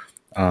injury.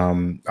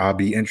 I'll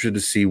be interested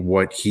to see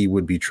what he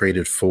would be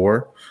traded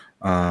for.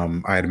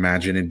 I'd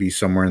imagine it'd be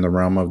somewhere in the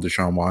realm of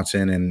Deshaun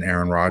Watson and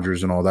Aaron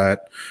Rodgers and all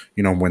that,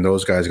 when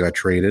those guys got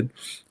traded.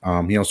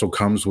 He also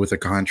comes with a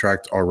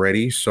contract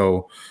already.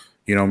 So,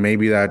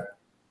 maybe that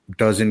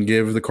doesn't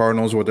give the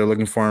Cardinals what they're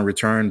looking for in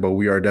return, but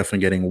we are definitely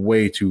getting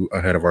way too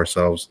ahead of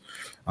ourselves.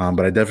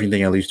 But I definitely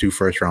think at least 2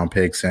 first-round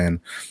picks. And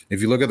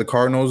if you look at the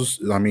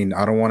Cardinals, I mean,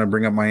 I don't want to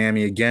bring up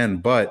Miami again,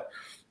 but,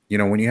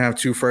 when you have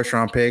 2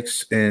 first-round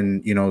picks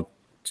and,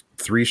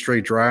 3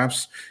 straight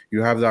drafts,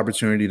 you have the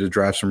opportunity to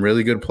draft some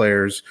really good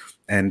players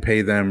and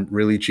pay them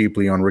really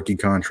cheaply on rookie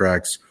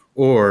contracts.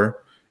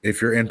 Or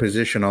if you're in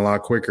position a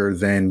lot quicker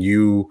than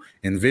you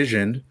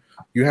envisioned,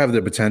 you have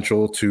the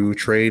potential to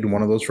trade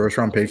one of those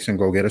first-round picks and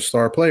go get a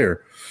star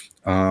player.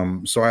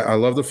 So I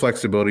love the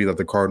flexibility that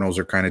the Cardinals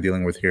are kind of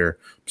dealing with here.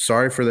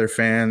 Sorry for their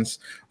fans.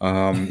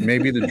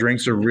 Maybe the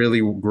drinks are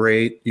really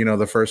great,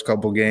 the first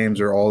couple games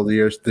or all the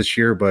years this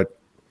year, but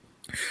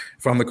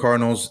if I'm the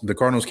Cardinals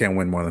can't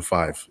win more than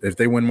 5. If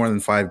they win more than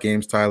 5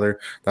 games, Tyler,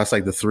 that's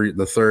like the 3rd,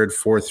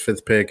 4th,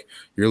 5th pick.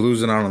 You're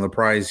losing out on the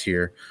prize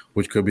here,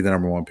 which could be the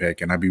number 1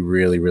 pick. And I'd be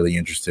really, really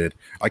interested.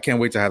 I can't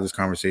wait to have this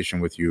conversation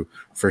with you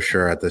for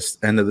sure at this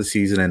end of the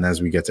season and as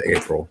we get to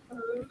April.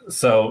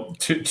 So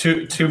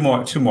two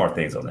more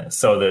things on this.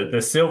 So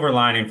the silver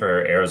lining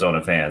for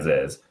Arizona fans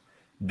is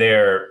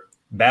their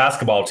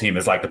basketball team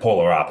is like the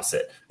polar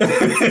opposite. Yeah,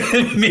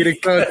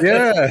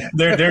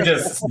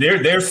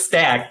 they're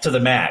stacked to the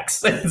max.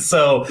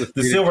 So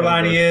the silver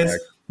lining is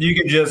you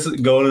can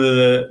just go to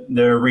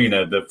the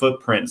arena, the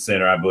Footprint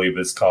Center, I believe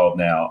it's called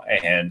now,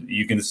 and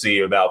you can see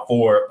about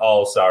 4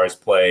 All-Stars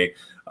play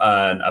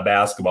on a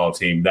basketball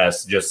team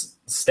that's just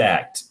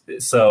stacked.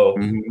 So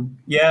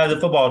yeah,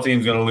 the football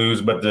team's going to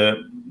lose, but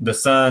the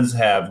Suns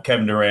have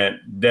Kevin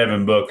Durant,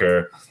 Devin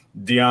Booker,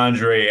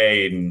 DeAndre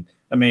Ayton.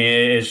 I mean,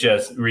 it's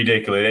just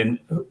ridiculous. And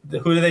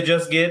who did they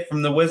just get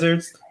from the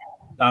Wizards?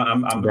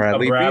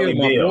 Bradley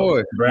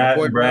Beal.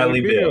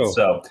 Bradley Beal.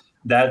 So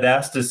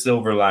that's the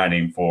silver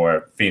lining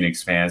for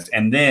Phoenix fans.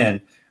 And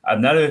then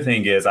another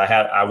thing is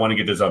I want to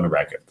get this on the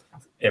record.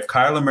 If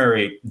Kyler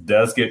Murray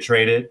does get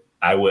traded,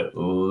 I would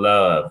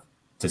love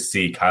to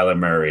see Kyler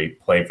Murray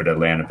play for the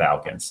Atlanta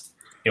Falcons.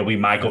 It'll be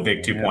Michael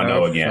Vick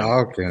 2.0 again.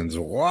 Falcons,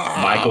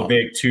 wow. Michael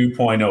Vick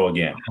 2.0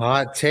 again.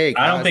 Hot take.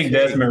 I don't think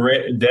Desmond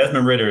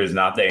Ritter is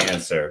not the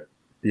answer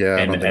in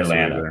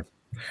Atlanta.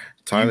 So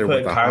Tyler, you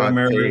put Kyler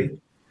Murray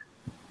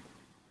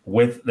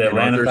with the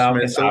Atlanta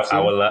Falcons,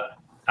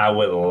 I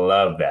would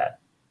love that.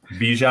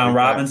 Bijan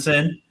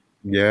Robinson.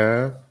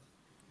 Yeah.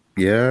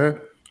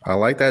 I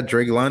like that.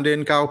 Drake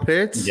London, Kyle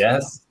Pitts.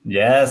 Yes.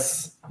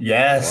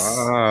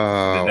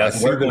 Wow.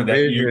 That's working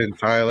with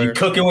Tyler. You're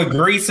cooking with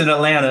grease in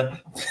Atlanta.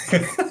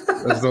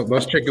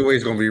 those chicken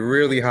wings going to be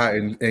really hot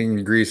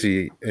and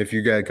greasy if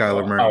you get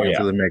Kyler Murray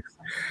into the mix.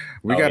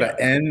 We got an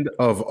end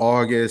of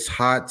August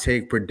hot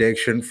take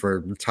prediction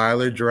for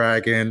Tyler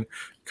Dragon,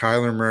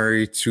 Kyler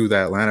Murray to the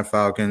Atlanta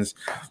Falcons.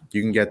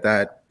 You can get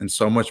that and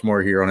so much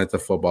more here on It's a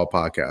Football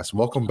Podcast.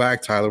 Welcome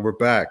back, Tyler. We're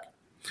back.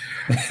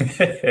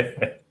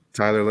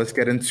 Tyler, let's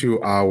get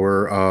into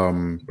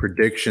our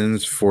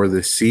predictions for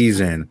the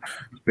season.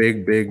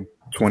 Big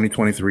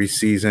 2023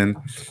 season.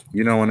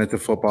 On It's a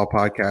Football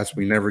Podcast,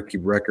 we never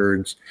keep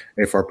records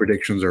if our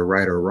predictions are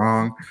right or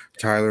wrong.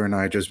 Tyler and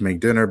I just make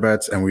dinner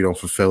bets, and we don't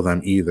fulfill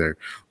them either.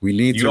 We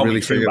need to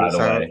really figure this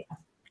out.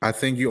 I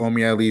think you owe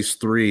me at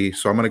least 3,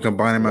 so I'm going to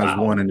combine them as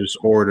 1 and just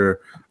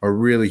order a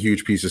really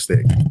huge piece of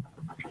steak.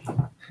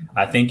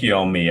 I think you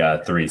owe me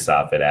 3,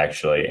 Safid,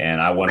 actually, and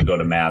I want to go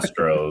to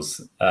Mastro's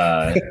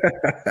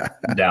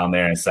down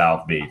there in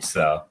South Beach.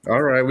 So,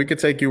 all right, we could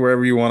take you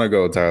wherever you want to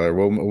go, Tyler.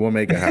 We'll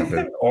make it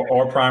happen.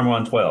 or Prime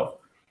 112.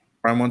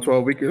 Prime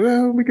 112. We could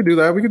do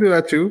that. We could do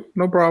that too.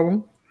 No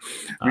problem.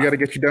 We got to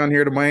get you down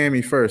here to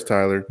Miami first,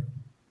 Tyler.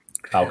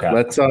 Okay.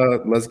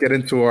 Let's get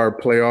into our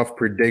playoff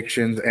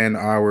predictions and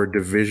our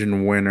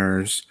division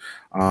winners.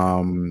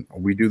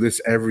 We do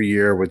this every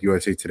year with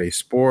USA Today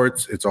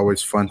Sports. It's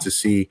always fun to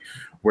see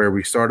where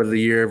we started the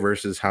year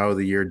versus how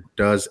the year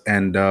does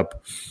end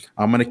up.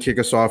 I'm going to kick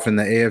us off in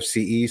the AFC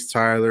East,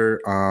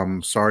 Tyler.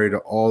 Sorry to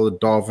all the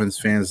Dolphins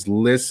fans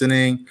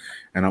listening,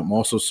 and I'm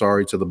also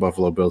sorry to the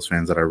Buffalo Bills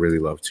fans that I really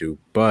love too.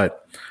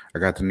 But I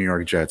got the New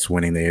York Jets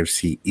winning the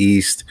AFC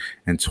East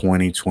in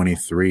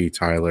 2023,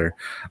 Tyler.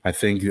 I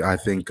think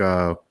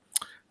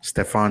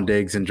Stephon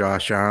Diggs and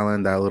Josh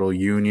Allen, that little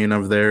union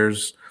of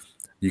theirs,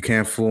 you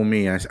can't fool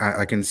me.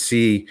 I can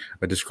see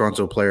a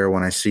disgruntled player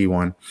when I see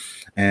one.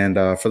 And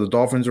for the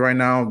Dolphins right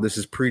now, this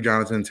is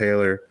pre-Jonathan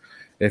Taylor,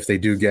 if they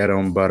do get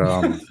him. But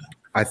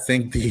I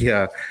think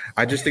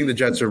I just think the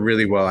Jets are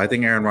really well. I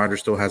think Aaron Rodgers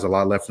still has a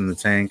lot left in the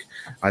tank.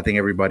 I think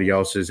everybody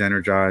else is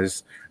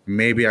energized.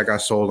 Maybe I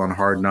got sold on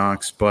Hard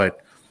Knocks, but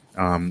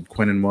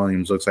Quinnen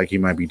Williams looks like he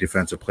might be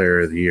Defensive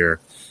Player of the Year.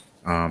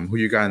 Who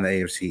you got in the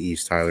AFC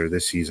East, Tyler,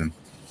 this season?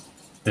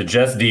 The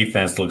Jets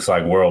defense looks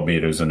like world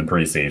beaters in the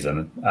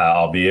preseason,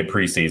 albeit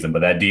preseason, but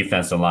that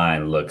defensive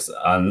line looks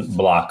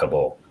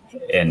unblockable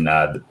in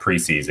the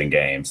preseason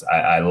games.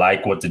 I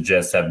like what the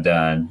Jets have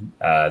done.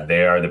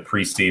 They are the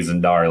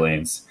preseason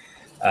darlings.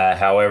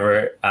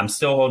 However, I'm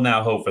still holding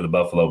out hope for the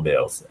Buffalo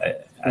Bills.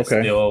 I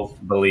still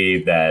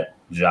believe that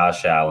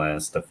Josh Allen,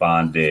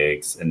 Stephon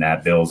Diggs, and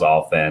that Bills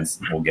offense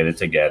will get it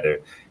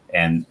together.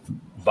 And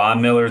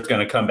Von Miller is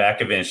going to come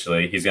back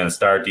eventually. He's going to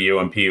start the year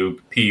on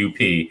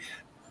PUP.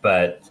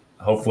 But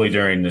hopefully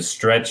during the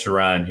stretch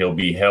run, he'll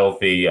be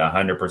healthy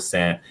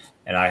 100%.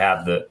 And I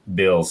have the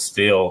Bills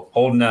still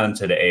holding on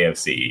to the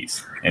AFC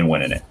East and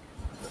winning it.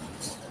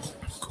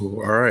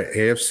 Cool. All right,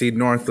 AFC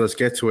North, let's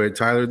get to it.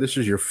 Tyler, this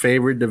is your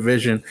favorite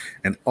division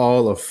in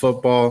all of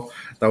football.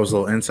 That was a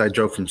little inside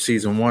joke from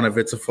season 1 of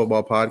It's a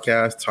Football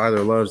Podcast.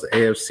 Tyler loves the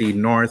AFC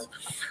North.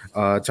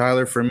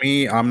 Tyler, for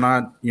me, I'm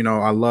not,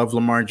 I love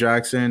Lamar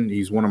Jackson.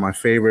 He's one of my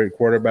favorite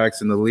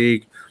quarterbacks in the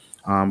league.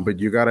 But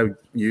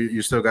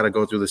you still got to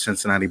go through the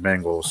Cincinnati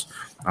Bengals.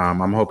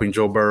 I'm hoping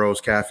Joe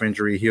Burrow's calf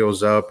injury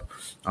heals up.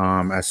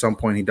 At some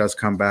point, he does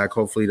come back.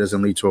 Hopefully, it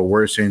doesn't lead to a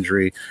worse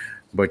injury.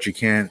 But you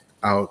can't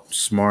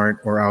outsmart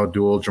or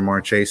outduel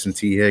Jamar Chase and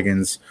T.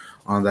 Higgins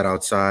on that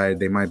outside.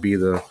 They might be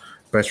the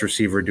best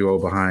receiver duo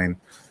behind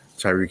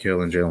Tyreek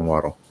Hill and Jalen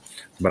Waddle.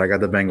 But I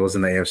got the Bengals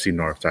in the AFC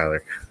North,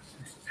 Tyler.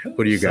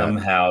 What do you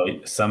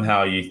got?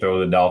 Somehow you throw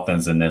the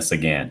Dolphins in this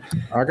again.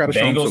 I got to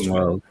show them some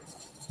love.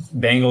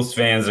 Bengals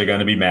fans are going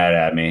to be mad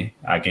at me.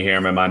 I can hear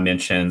them in my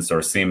mentions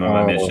or see them in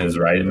my mentions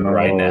right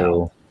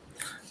now.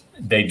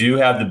 They do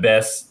have the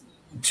best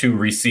 2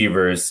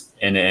 receivers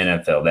in the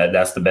NFL.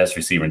 That's the best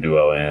receiver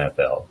duo in the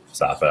NFL.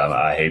 Stop it.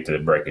 I hate to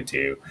break it to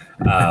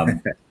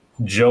you.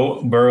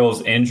 Joe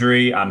Burrow's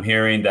injury, I'm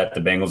hearing that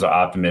the Bengals are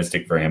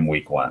optimistic for him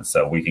week 1,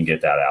 so we can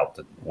get that out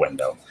the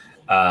window.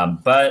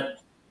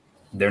 But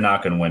they're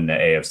not going to win the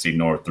AFC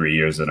North 3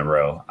 years in a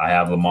row. I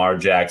have Lamar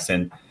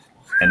Jackson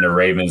and the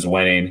Ravens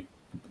winning.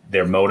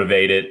 They're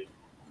motivated.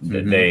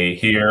 Mm-hmm. They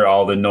hear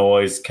all the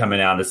noise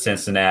coming out of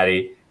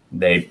Cincinnati.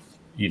 They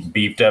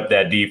beefed up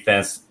that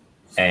defense,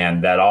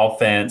 and that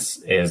offense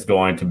is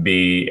going to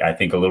be, I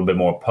think, a little bit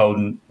more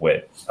potent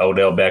with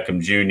Odell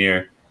Beckham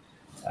Jr.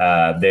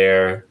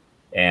 There.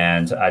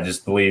 And I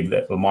just believe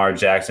that Lamar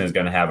Jackson is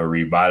going to have a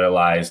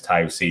revitalized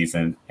type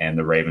season, and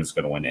the Ravens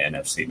are going to win the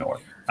AFC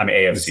North,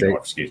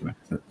 excuse me.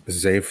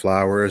 Zay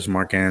Flowers,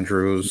 Mark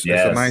Andrews.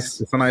 Yes.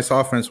 It's a nice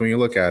offense when you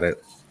look at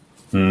it.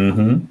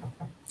 Mm-hmm.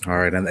 All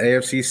right, and the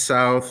AFC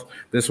South,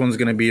 this one's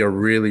going to be a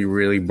really,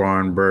 really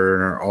barn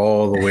burner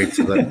all the way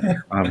to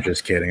the – I'm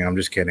just kidding.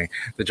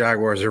 The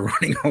Jaguars are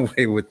running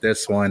away with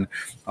this one.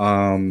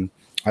 I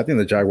think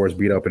the Jaguars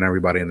beat up on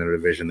everybody in the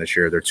division this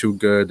year. They're too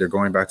good. They're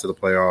going back to the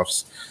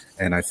playoffs,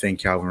 and I think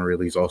Calvin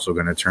Ridley's also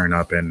going to turn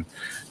up and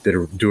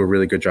do a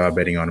really good job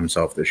betting on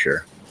himself this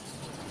year.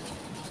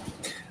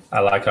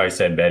 I like how he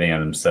said betting on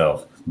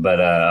himself,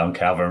 but I'm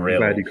Calvin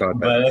Ridley. I'm glad you caught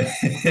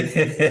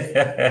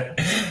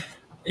that.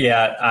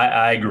 Yeah,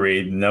 I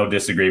agree. No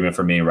disagreement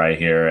for me right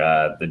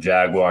here. The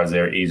Jaguars,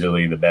 they're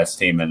easily the best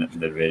team in the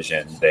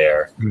division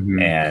there.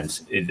 Mm-hmm. And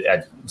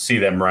I see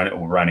them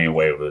running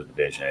away with the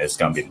division. It's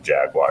going to be the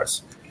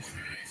Jaguars.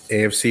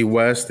 AFC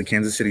West, the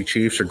Kansas City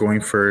Chiefs are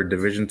going for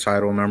division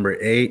title number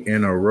 8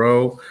 in a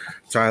row.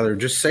 Tyler,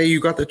 just say you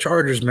got the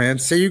Chargers, man.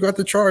 Say you got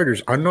the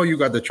Chargers. I know you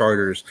got the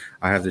Chargers.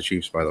 I have the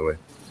Chiefs, by the way.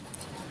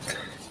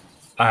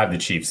 I have the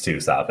Chiefs too,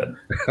 Safid.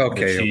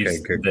 Okay,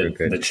 good.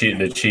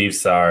 The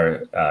Chiefs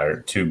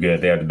are too good.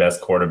 They have the best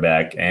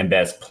quarterback and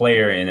best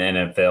player in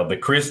the NFL. The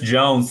Chris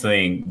Jones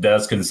thing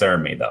does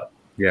concern me, though.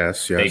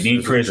 Yes. They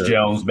need Chris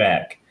Jones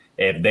back.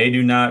 If they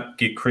do not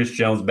get Chris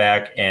Jones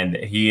back and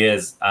he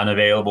is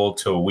unavailable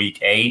till week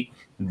 8,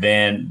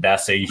 then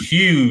that's a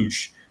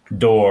huge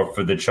door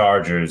for the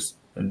Chargers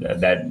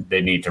that they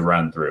need to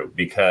run through,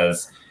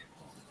 because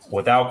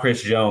without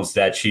Chris Jones,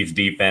 that Chiefs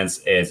defense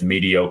is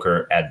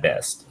mediocre at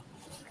best.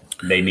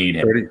 They need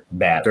him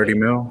badly.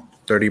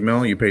 30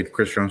 mil. You paid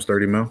Chris Jones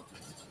 30 mil.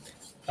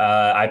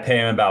 I pay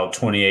him about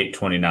 28,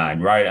 29,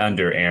 right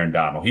under Aaron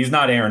Donald. He's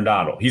not Aaron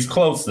Donald. He's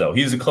close, though.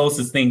 He's the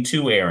closest thing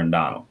to Aaron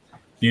Donald.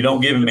 You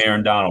don't give him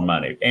Aaron Donald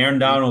money. Aaron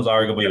Donald is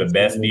arguably the Just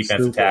best won the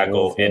defensive Super Bowl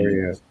tackle for in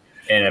you.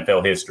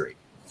 NFL history.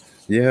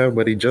 Yeah,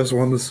 but he just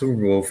won the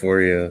Super Bowl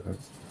for you.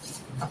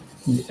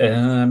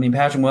 I mean,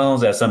 Patrick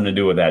Mahomes has something to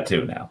do with that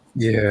too. Now,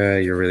 Yeah,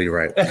 you're really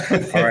right.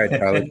 All right,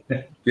 Tyler,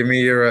 give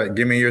me your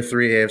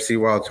 3 AFC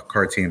wild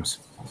card teams.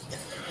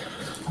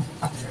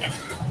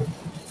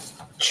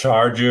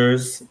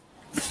 Chargers,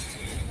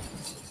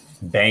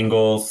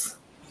 Bengals,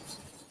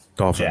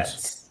 Dolphins.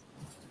 Jets.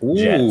 Ooh,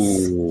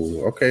 Jets.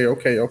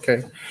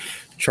 Okay.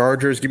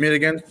 Chargers. Give me it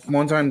again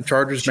one time.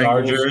 Chargers,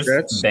 Chargers,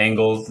 Jets.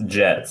 Bengals,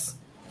 Jets.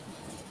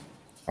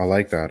 I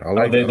like that.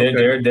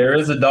 There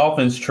is a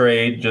Dolphins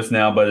trade just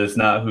now, but it's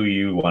not who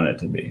you want it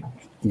to be.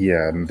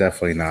 Yeah,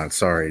 definitely not.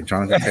 Sorry,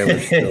 Jonathan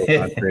Taylor's still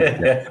not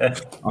traded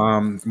yet.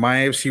 My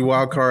AFC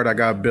wild card, I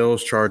got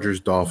Bills, Chargers,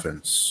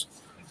 Dolphins.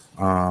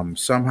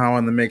 Somehow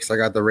in the mix, I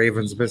got the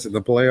Ravens missing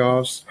the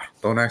playoffs.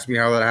 Don't ask me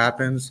how that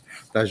happens.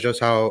 That's just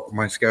how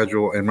my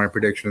schedule and my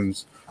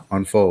predictions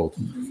unfold.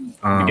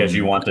 Because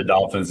you want the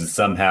Dolphins to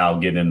somehow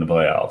get in the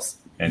playoffs,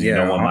 and you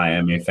don't want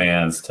Miami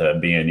fans to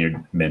be in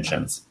your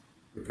mentions.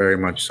 Very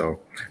much so.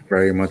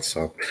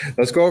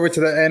 Let's go over to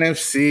the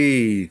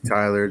NFC,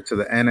 Tyler, to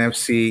the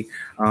NFC.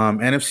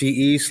 NFC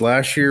East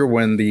last year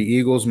when the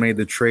Eagles made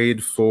the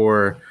trade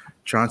for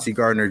Chauncey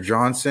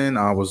Gardner-Johnson,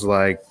 I was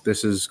like,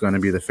 this is going to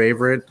be the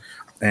favorite.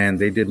 And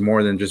they did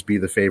more than just be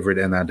the favorite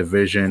in that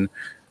division.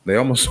 They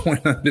almost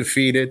went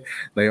undefeated.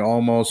 They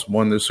almost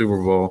won the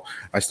Super Bowl.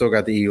 I still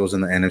got the Eagles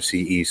in the NFC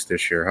East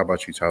this year. How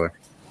about you, Tyler?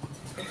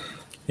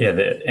 Yeah,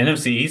 the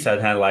NFC East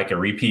had like a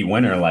repeat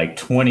winner like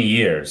 20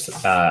 years.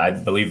 I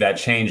believe that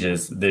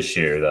changes this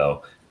year,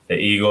 though. The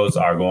Eagles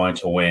are going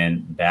to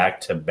win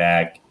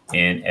back-to-back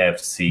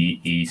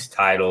NFC East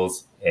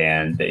titles,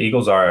 and the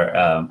Eagles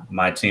are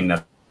my team.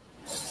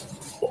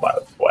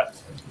 What?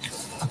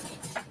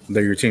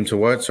 They're your team to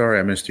what? Sorry,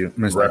 I missed you.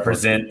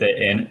 Represent the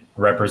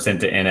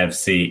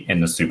NFC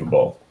in the Super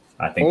Bowl.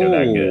 I think they're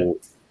that good.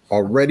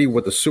 Already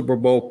with the Super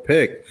Bowl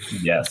pick.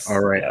 Yes. All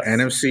right. Yes.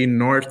 NFC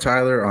North,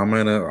 Tyler. I'm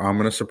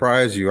gonna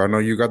surprise you. I know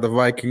you got the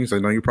Vikings. I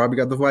know you probably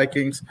got the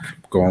Vikings.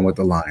 I'm going with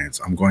the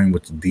Lions. I'm going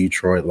with the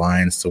Detroit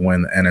Lions to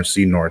win the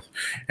NFC North.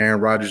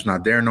 Aaron Rodgers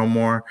not there no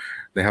more.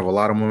 They have a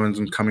lot of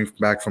momentum coming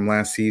back from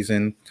last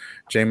season.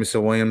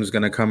 Jameson Williams is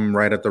gonna come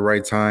right at the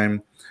right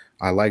time.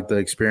 I like the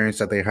experience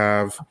that they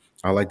have.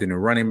 I like the new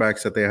running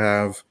backs that they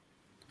have.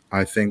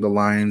 I think the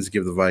Lions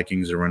give the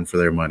Vikings a run for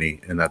their money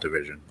in that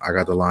division. I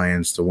got the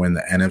Lions to win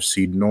the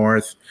NFC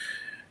North,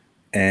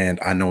 and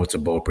I know it's a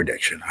bold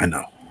prediction. I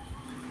know.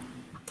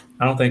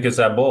 I don't think it's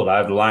that bold. I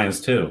have the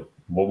Lions too.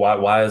 But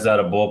why is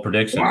that a bold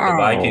prediction? Wow.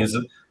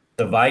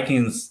 The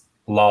Vikings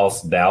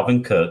lost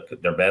Dalvin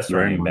Cook, their best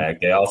running back.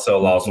 They also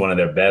lost one of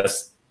their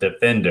best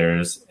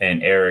defenders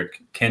and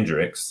Eric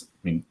Kendricks.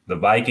 I mean, the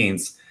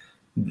Vikings,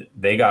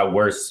 they got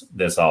worse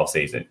this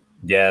offseason.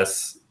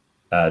 Yes,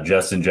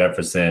 Justin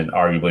Jefferson,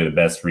 arguably the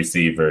best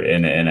receiver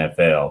in the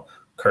NFL.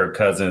 Kirk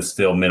Cousins,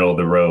 still middle of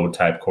the road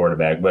type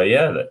quarterback. But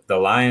yeah, the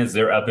Lions,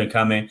 they're up and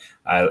coming.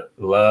 I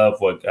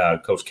love what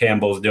Coach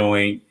Campbell's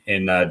doing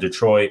in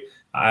Detroit.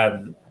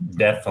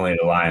 Definitely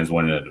the Lions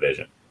winning the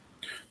division.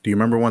 Do you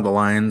remember when the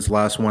Lions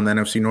last won the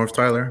NFC North,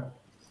 Tyler?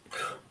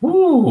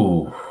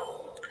 Ooh,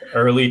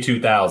 early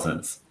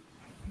 2000s.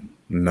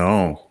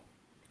 No,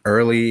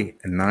 early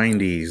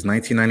 90s,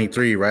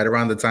 1993, right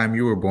around the time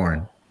you were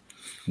born.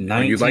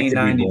 You'd like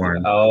to be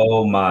born.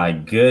 Oh my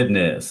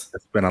goodness!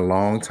 It's been a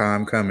long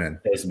time coming.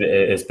 It's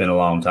been a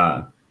long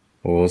time.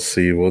 We'll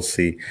see.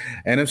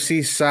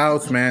 NFC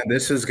South, man,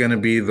 this is going to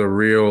be the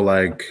real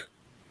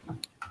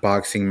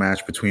boxing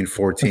match between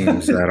 4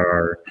 teams that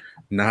are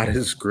not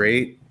as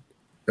great,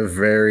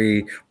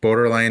 very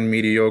borderline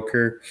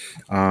mediocre.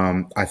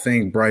 I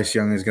think Bryce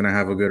Young is going to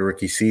have a good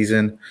rookie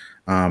season,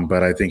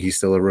 but I think he's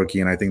still a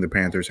rookie, and I think the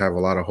Panthers have a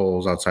lot of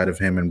holes outside of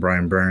him and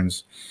Brian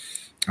Burns.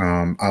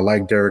 I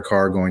like Derek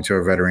Carr going to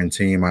a veteran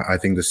team. I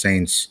think the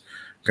Saints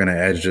going to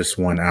edge this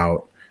one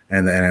out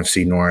in the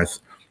NFC North.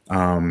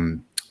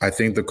 I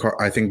think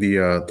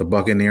the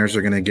Buccaneers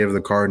are going to give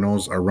the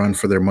Cardinals a run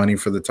for their money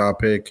for the top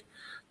pick.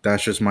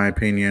 That's just my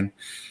opinion.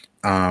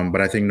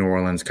 But I think New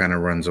Orleans kind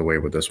of runs away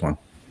with this one.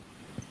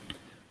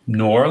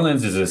 New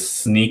Orleans is a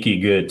sneaky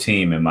good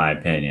team, in my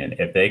opinion.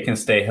 If they can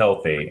stay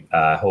healthy,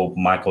 I hope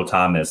Michael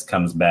Thomas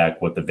comes back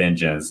with the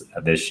vengeance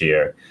this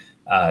year.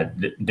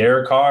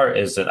 Derek Carr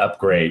is an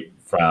upgrade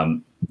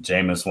from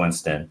Jameis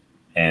Winston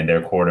and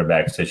their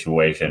quarterback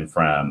situation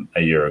from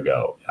a year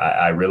ago.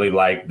 I really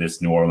like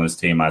this New Orleans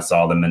team. I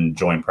saw them in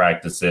joint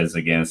practices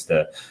against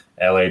the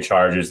LA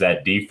Chargers.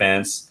 That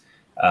defense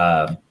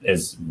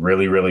is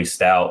really, really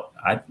stout.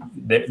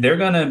 They're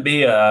going to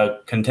be a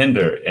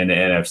contender in the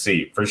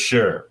NFC for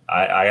sure.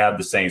 I have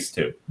the Saints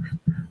too.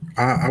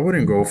 I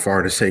wouldn't go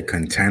far to say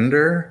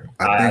contender.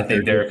 I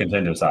think they're a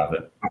contender,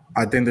 Safid.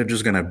 I think they're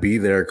just going to be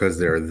there because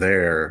they're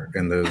there,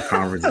 and the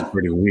conference is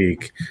pretty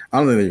weak. I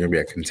don't think they're going to be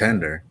a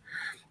contender.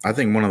 I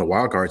think one of the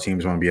wild card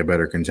teams want to be a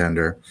better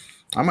contender.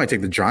 I might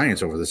take the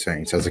Giants over the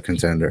Saints as a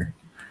contender.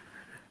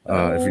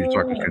 If you're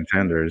talking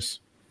contenders.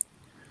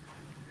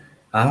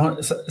 I don't,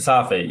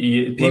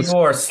 Safid. Let's,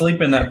 People are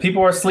sleeping.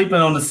 People are sleeping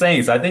on the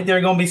Saints. I think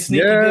they're going to be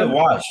sneaky yeah. good.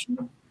 Watch.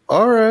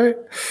 All right.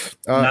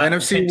 Not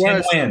NFC 10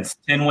 West. wins.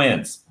 10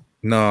 wins.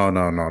 No.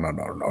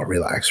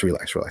 Relax. In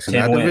 10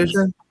 that wins.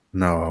 division?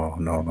 No.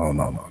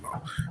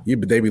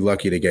 They'd be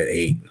lucky to get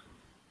 8.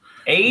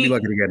 8? They'd be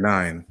lucky to get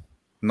 9.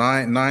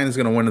 9 is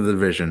going to win the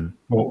division.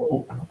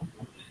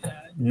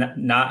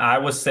 Not, I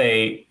would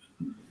say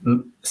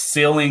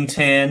ceiling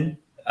 10,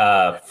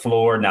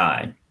 floor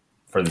 9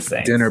 for the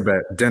Saints.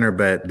 Dinner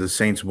bet. The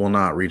Saints will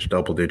not reach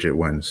double-digit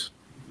wins.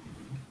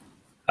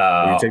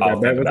 Will you take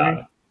that bet with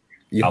me?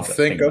 You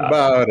think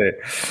about it.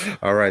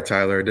 All right,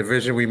 Tyler. A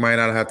division we might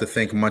not have to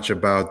think much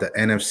about, the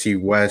NFC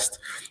West.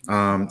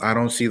 I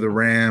don't see the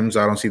Rams.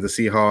 I don't see the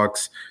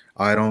Seahawks.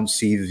 I don't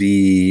see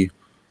the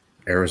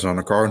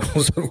Arizona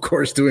Cardinals, of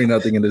course, doing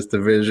nothing in this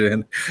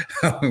division.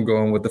 I'm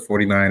going with the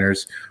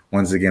 49ers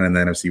once again in the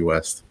NFC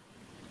West.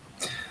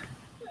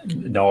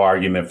 No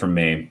argument from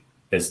me.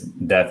 It's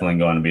definitely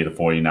going to be the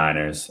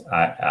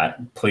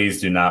 49ers. Please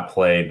do not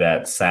play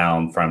that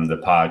sound from the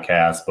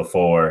podcast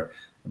before.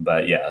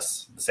 But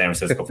yes, the San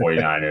Francisco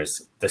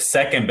 49ers, the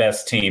second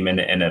best team in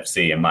the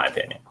NFC, in my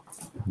opinion.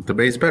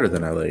 Debate's better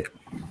than LA.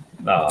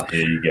 Oh,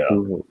 here you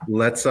go.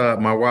 Let's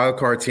my wild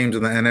card teams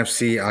in the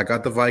NFC. I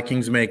got the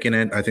Vikings making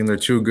it. I think they're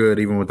too good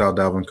even without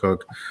Dalvin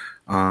Cook.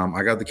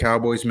 I got the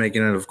Cowboys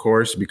making it, of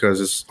course, because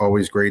it's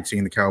always great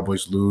seeing the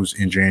Cowboys lose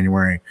in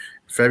January,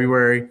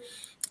 February.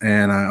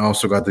 And I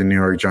also got the New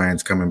York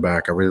Giants coming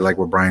back. I really like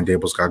what Brian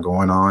Dable's got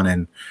going on,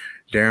 and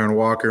Darren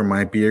Walker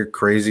might be a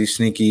crazy,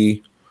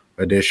 sneaky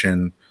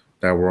addition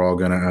that we're all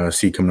going to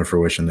see come to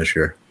fruition this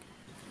year.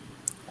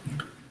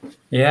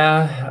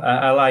 Yeah,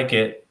 I like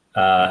it.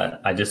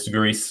 I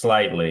disagree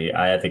slightly.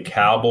 I had the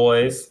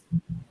Cowboys,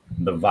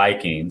 the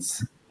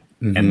Vikings,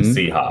 and the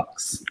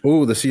Seahawks.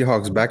 Ooh, the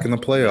Seahawks back in the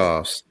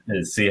playoffs. The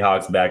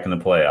Seahawks back in the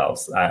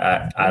playoffs.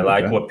 I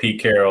like what Pete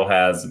Carroll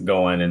has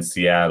going in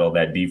Seattle.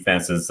 That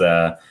defense is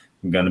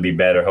going to be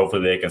better.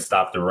 Hopefully they can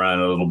stop the run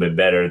a little bit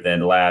better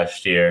than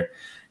last year.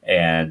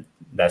 And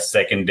that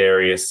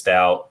secondary is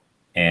stout.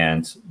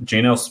 And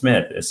Geno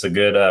Smith, it's a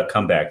good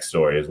comeback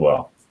story as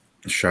well.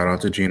 Shout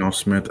out to Geno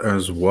Smith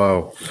as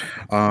well.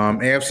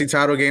 AFC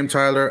title game,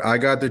 Tyler. I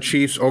got the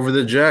Chiefs over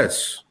the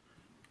Jets.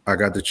 I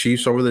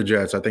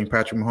think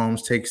Patrick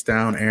Mahomes takes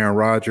down Aaron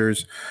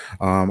Rodgers.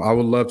 I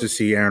would love to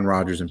see Aaron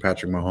Rodgers and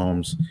Patrick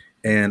Mahomes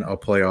in a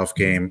playoff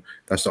game.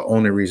 That's the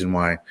only reason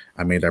why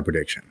I made that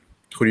prediction.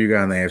 Who do you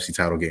got in the AFC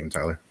title game,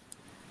 Tyler?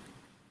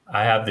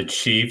 I have the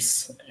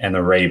Chiefs and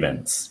the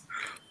Ravens.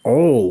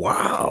 Oh,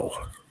 wow.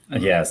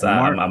 Yes,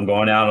 I'm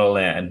going out on a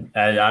limb.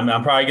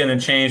 I'm probably going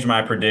to change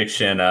my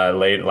prediction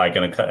late, like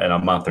in a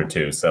month or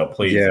two. So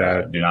please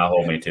do not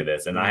hold me to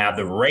this. And I have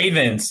the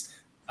Ravens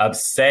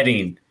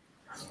upsetting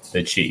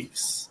the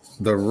Chiefs.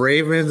 The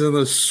Ravens in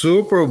the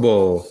Super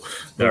Bowl.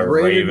 The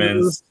Ravens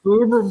in the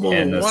Super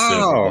Bowl.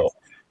 Wow.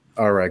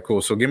 All right,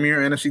 cool. So give me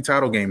your NFC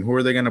title game. Who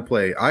are they going to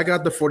play? I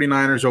got the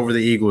 49ers over the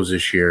Eagles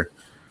this year.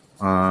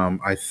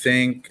 I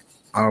think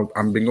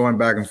I've been going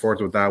back and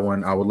forth with that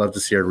one. I would love to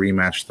see a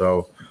rematch,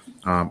 though.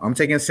 I'm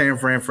taking San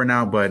Fran for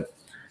now, but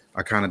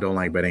I kind of don't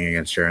like betting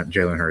against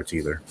Jalen Hurts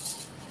either.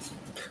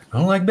 I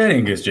don't like betting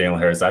against Jalen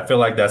Hurts. I feel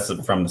like that's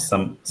from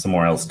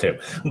somewhere else too.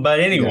 But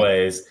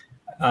anyways,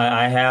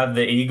 I have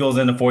the Eagles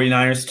and the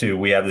 49ers too.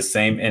 We have the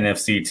same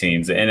NFC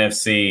teams. The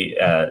NFC,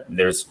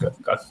 there's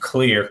a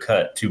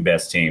clear-cut two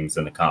best teams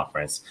in the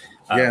conference.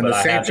 And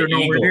the Saints are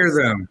nowhere near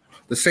them.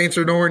 The Saints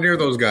are nowhere near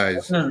those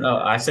guys. No,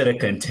 I said a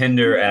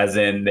contender as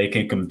in they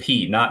can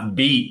compete, not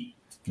beat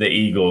the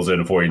Eagles or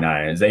the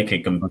 49ers. They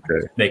can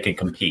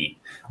compete.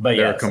 But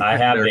yes, I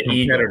have the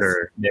Eagles.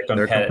 They're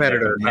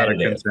competitor, not a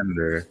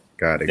contender.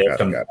 Got it.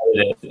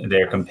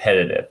 They're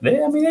competitive.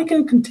 They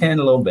can contend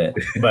a little bit.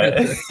 But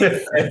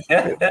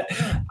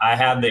I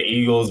have the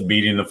Eagles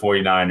beating the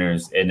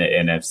 49ers in the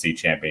NFC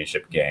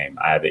Championship game.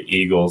 I have the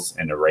Eagles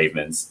and the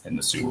Ravens in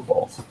the Super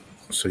Bowl.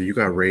 So you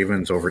got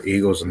Ravens over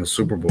Eagles in the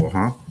Super Bowl,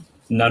 huh?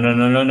 No.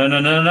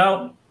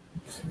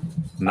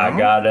 I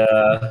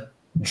got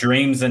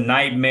dreams and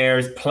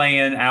nightmares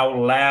playing out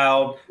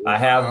loud. I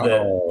have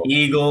the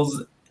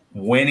Eagles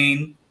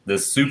winning the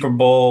Super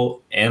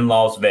Bowl in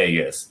Las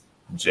Vegas.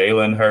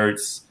 Jalen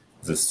Hurts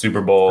is a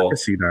Super Bowl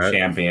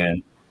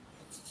champion.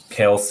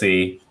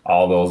 Kelsey,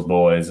 all those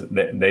boys,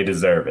 they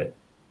deserve it.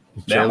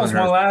 They almost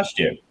won last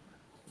year.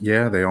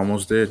 Yeah, they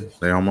almost did.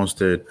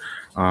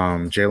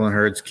 Jalen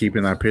Hurts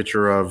keeping that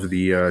picture of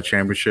the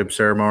championship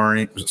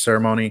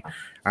ceremony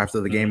after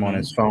the game on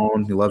his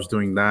phone. He loves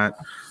doing that.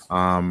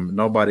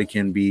 Nobody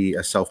can be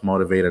as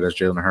self-motivated as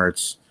Jalen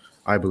Hurts,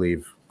 I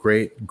believe.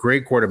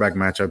 Great quarterback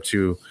matchup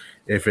too,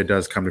 if it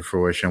does come to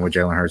fruition with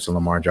Jalen Hurts and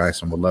Lamar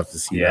Jackson. Would love to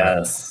see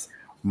that.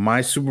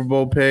 My Super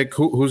Bowl pick.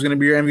 Who's going to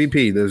be your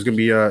MVP? There's going to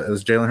be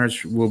is Jalen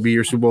Hurts will be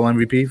your Super Bowl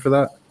MVP for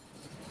that?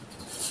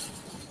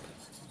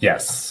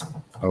 Yes.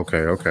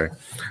 Okay.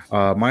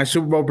 My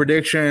Super Bowl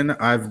prediction,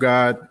 I've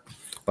got,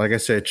 like I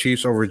said,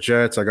 Chiefs over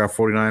Jets. I got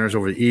 49ers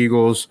over the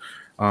Eagles.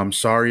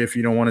 Sorry if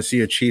you don't want to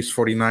see a Chiefs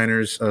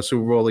 49ers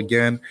Super Bowl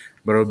again,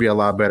 but it'll be a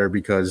lot better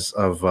because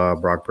of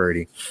Brock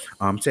Purdy.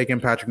 I'm taking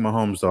Patrick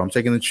Mahomes, though. I'm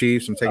taking the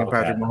Chiefs. I'm taking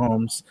Patrick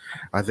Mahomes.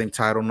 I think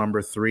title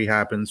number 3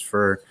 happens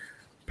for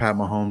Pat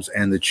Mahomes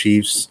and the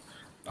Chiefs.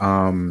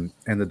 And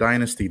the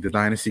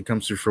dynasty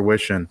comes to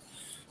fruition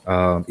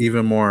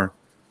even more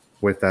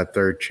with that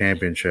 3rd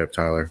championship,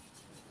 Tyler.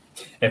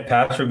 If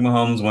Patrick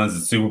Mahomes wins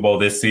the Super Bowl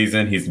this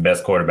season, he's the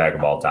best quarterback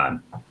of all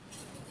time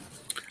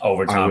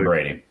over Tom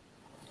Brady.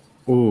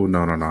 Oh, no.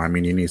 I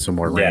mean, you need some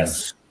more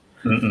rings.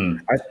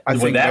 Yes. I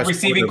with that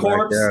receiving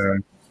corps?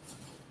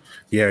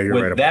 Yeah, you're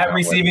right. With that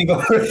receiving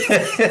corps?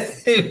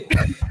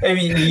 I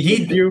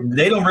mean,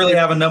 they don't really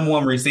have a number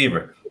 1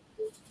 receiver.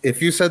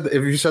 If you said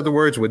the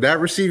words with that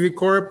receiving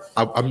corps,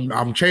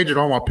 I'm changing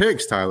all my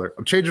picks, Tyler.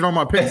 I'm changing all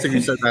my picks if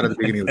you said that at the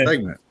beginning of the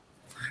segment.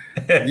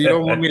 You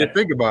don't want me to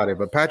think about it,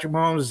 but Patrick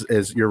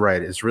Mahomes you're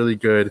right. It's really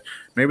good.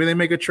 Maybe they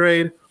make a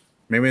trade.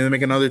 Maybe they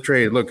make another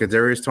trade. Look,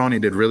 Kadarius Toney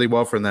did really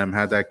well for them,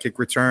 had that kick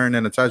return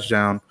and a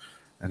touchdown,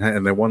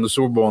 and they won the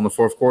Super Bowl in the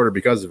 4th quarter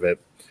because of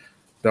it.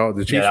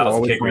 The Chiefs that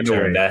was a kick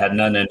return. That had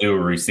nothing to do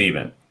with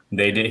receiving.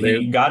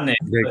 He got in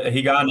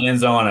the end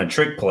zone on a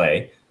trick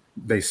play.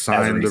 They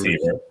signed the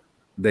receiver.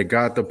 They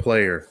got the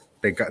player.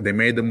 They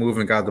made the move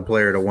and got the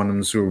player to win them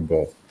the Super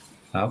Bowl.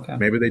 Okay.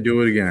 Maybe they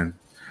do it again.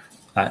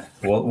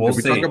 We'll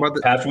see.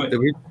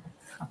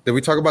 Did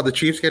we talk about the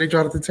Chiefs getting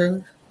Jonathan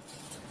Taylor?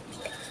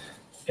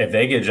 If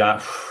they get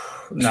John,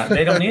 no,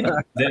 they don't need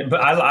it.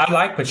 But I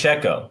like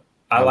Pacheco.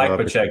 I like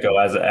Pacheco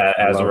as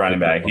a running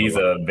back. He's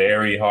a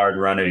very hard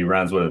runner. He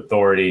runs with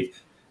authority.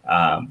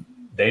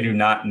 They do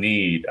not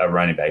need a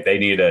running back. They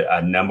need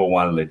a number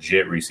 1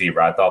 legit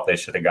receiver. I thought they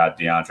should have got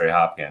DeAndre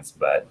Hopkins,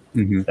 but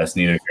that's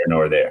neither here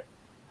nor there.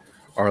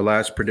 Our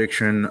last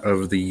prediction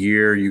of the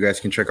year. You guys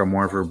can check out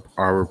more of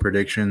our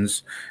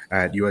predictions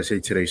at USA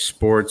Today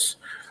Sports.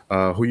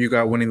 Who you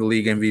got winning the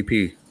league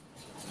MVP?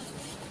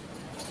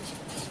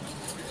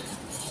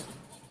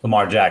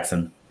 Lamar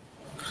Jackson.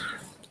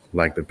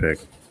 Like the pick.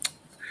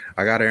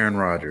 I got Aaron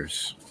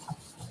Rodgers.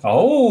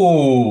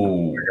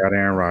 Oh. I got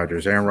Aaron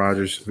Rodgers. Aaron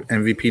Rodgers,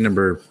 MVP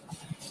number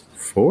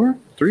 4,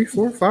 3,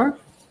 4, 5?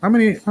 How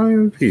many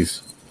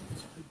MVPs?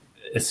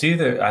 It's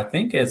either, I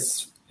think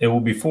it will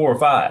be 4 or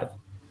 5.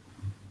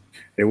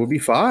 It will be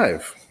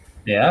 5.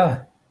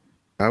 Yeah.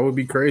 That would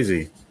be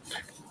crazy.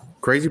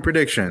 Crazy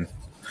prediction.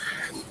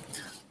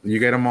 You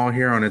get them all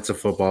here on It's a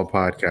Football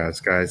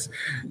Podcast, guys.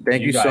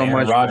 Thank you so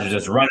much. Rodgers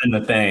just running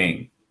the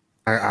thing.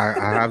 I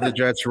have the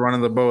Jets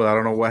running the boat. I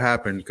don't know what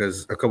happened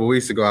because a couple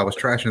weeks ago I was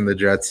trashing the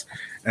Jets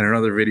in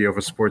another video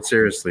for Sports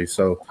Seriously.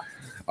 So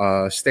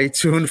stay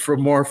tuned for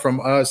more from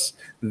us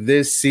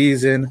this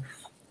season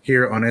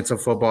here on It's a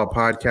Football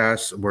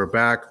Podcast. We're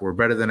back. We're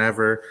better than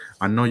ever.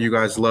 I know you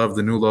guys love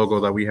the new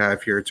logo that we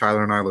have here.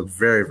 Tyler and I look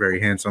very,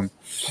 very handsome.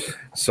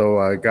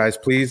 So, guys,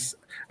 please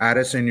add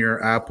us in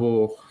your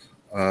Apple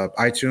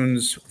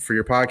iTunes for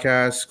your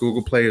podcast,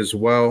 Google Play as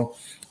well.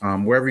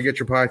 Wherever you get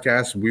your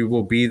podcasts, we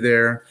will be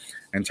there.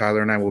 And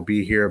Tyler and I will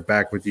be here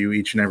back with you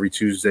each and every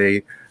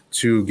Tuesday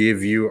to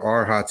give you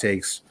our hot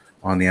takes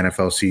on the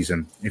NFL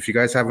season. If you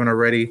guys haven't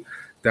already,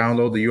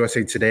 download the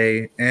USA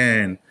Today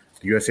and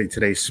the USA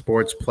Today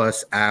Sports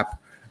Plus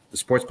app. The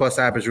Sports Plus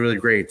app is really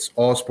great. It's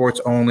all sports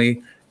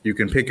only. You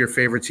can pick your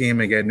favorite team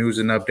and get news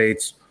and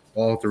updates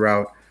all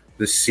throughout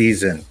the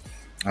season.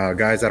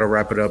 Guys, that'll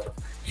wrap it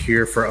up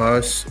here for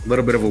us. A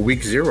little bit of a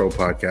week 0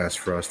 podcast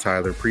for us,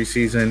 Tyler.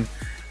 Preseason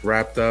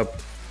wrapped up.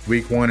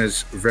 Week 1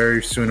 is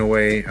very soon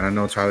away, and I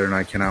know Tyler and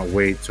I cannot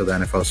wait till the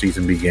NFL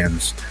season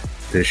begins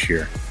this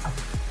year.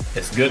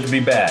 It's good to be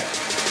back.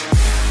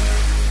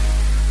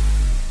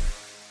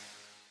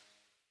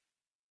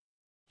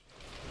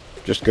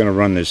 Just going to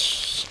run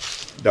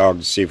this dog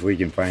to see if we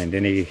can find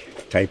any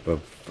type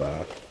of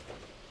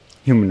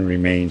human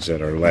remains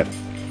that are left.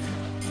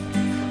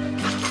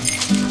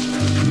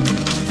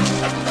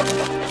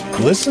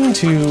 Listen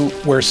to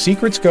Where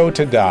Secrets Go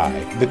to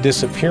Die, The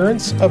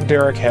Disappearance of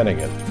Derek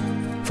Hennigan.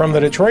 From the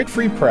Detroit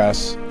Free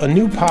Press, a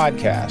new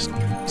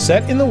podcast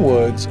set in the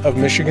woods of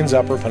Michigan's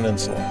Upper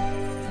Peninsula.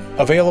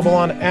 Available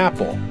on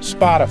Apple,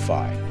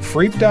 Spotify,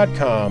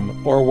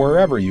 Freep.com, or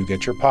wherever you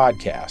get your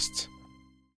podcasts.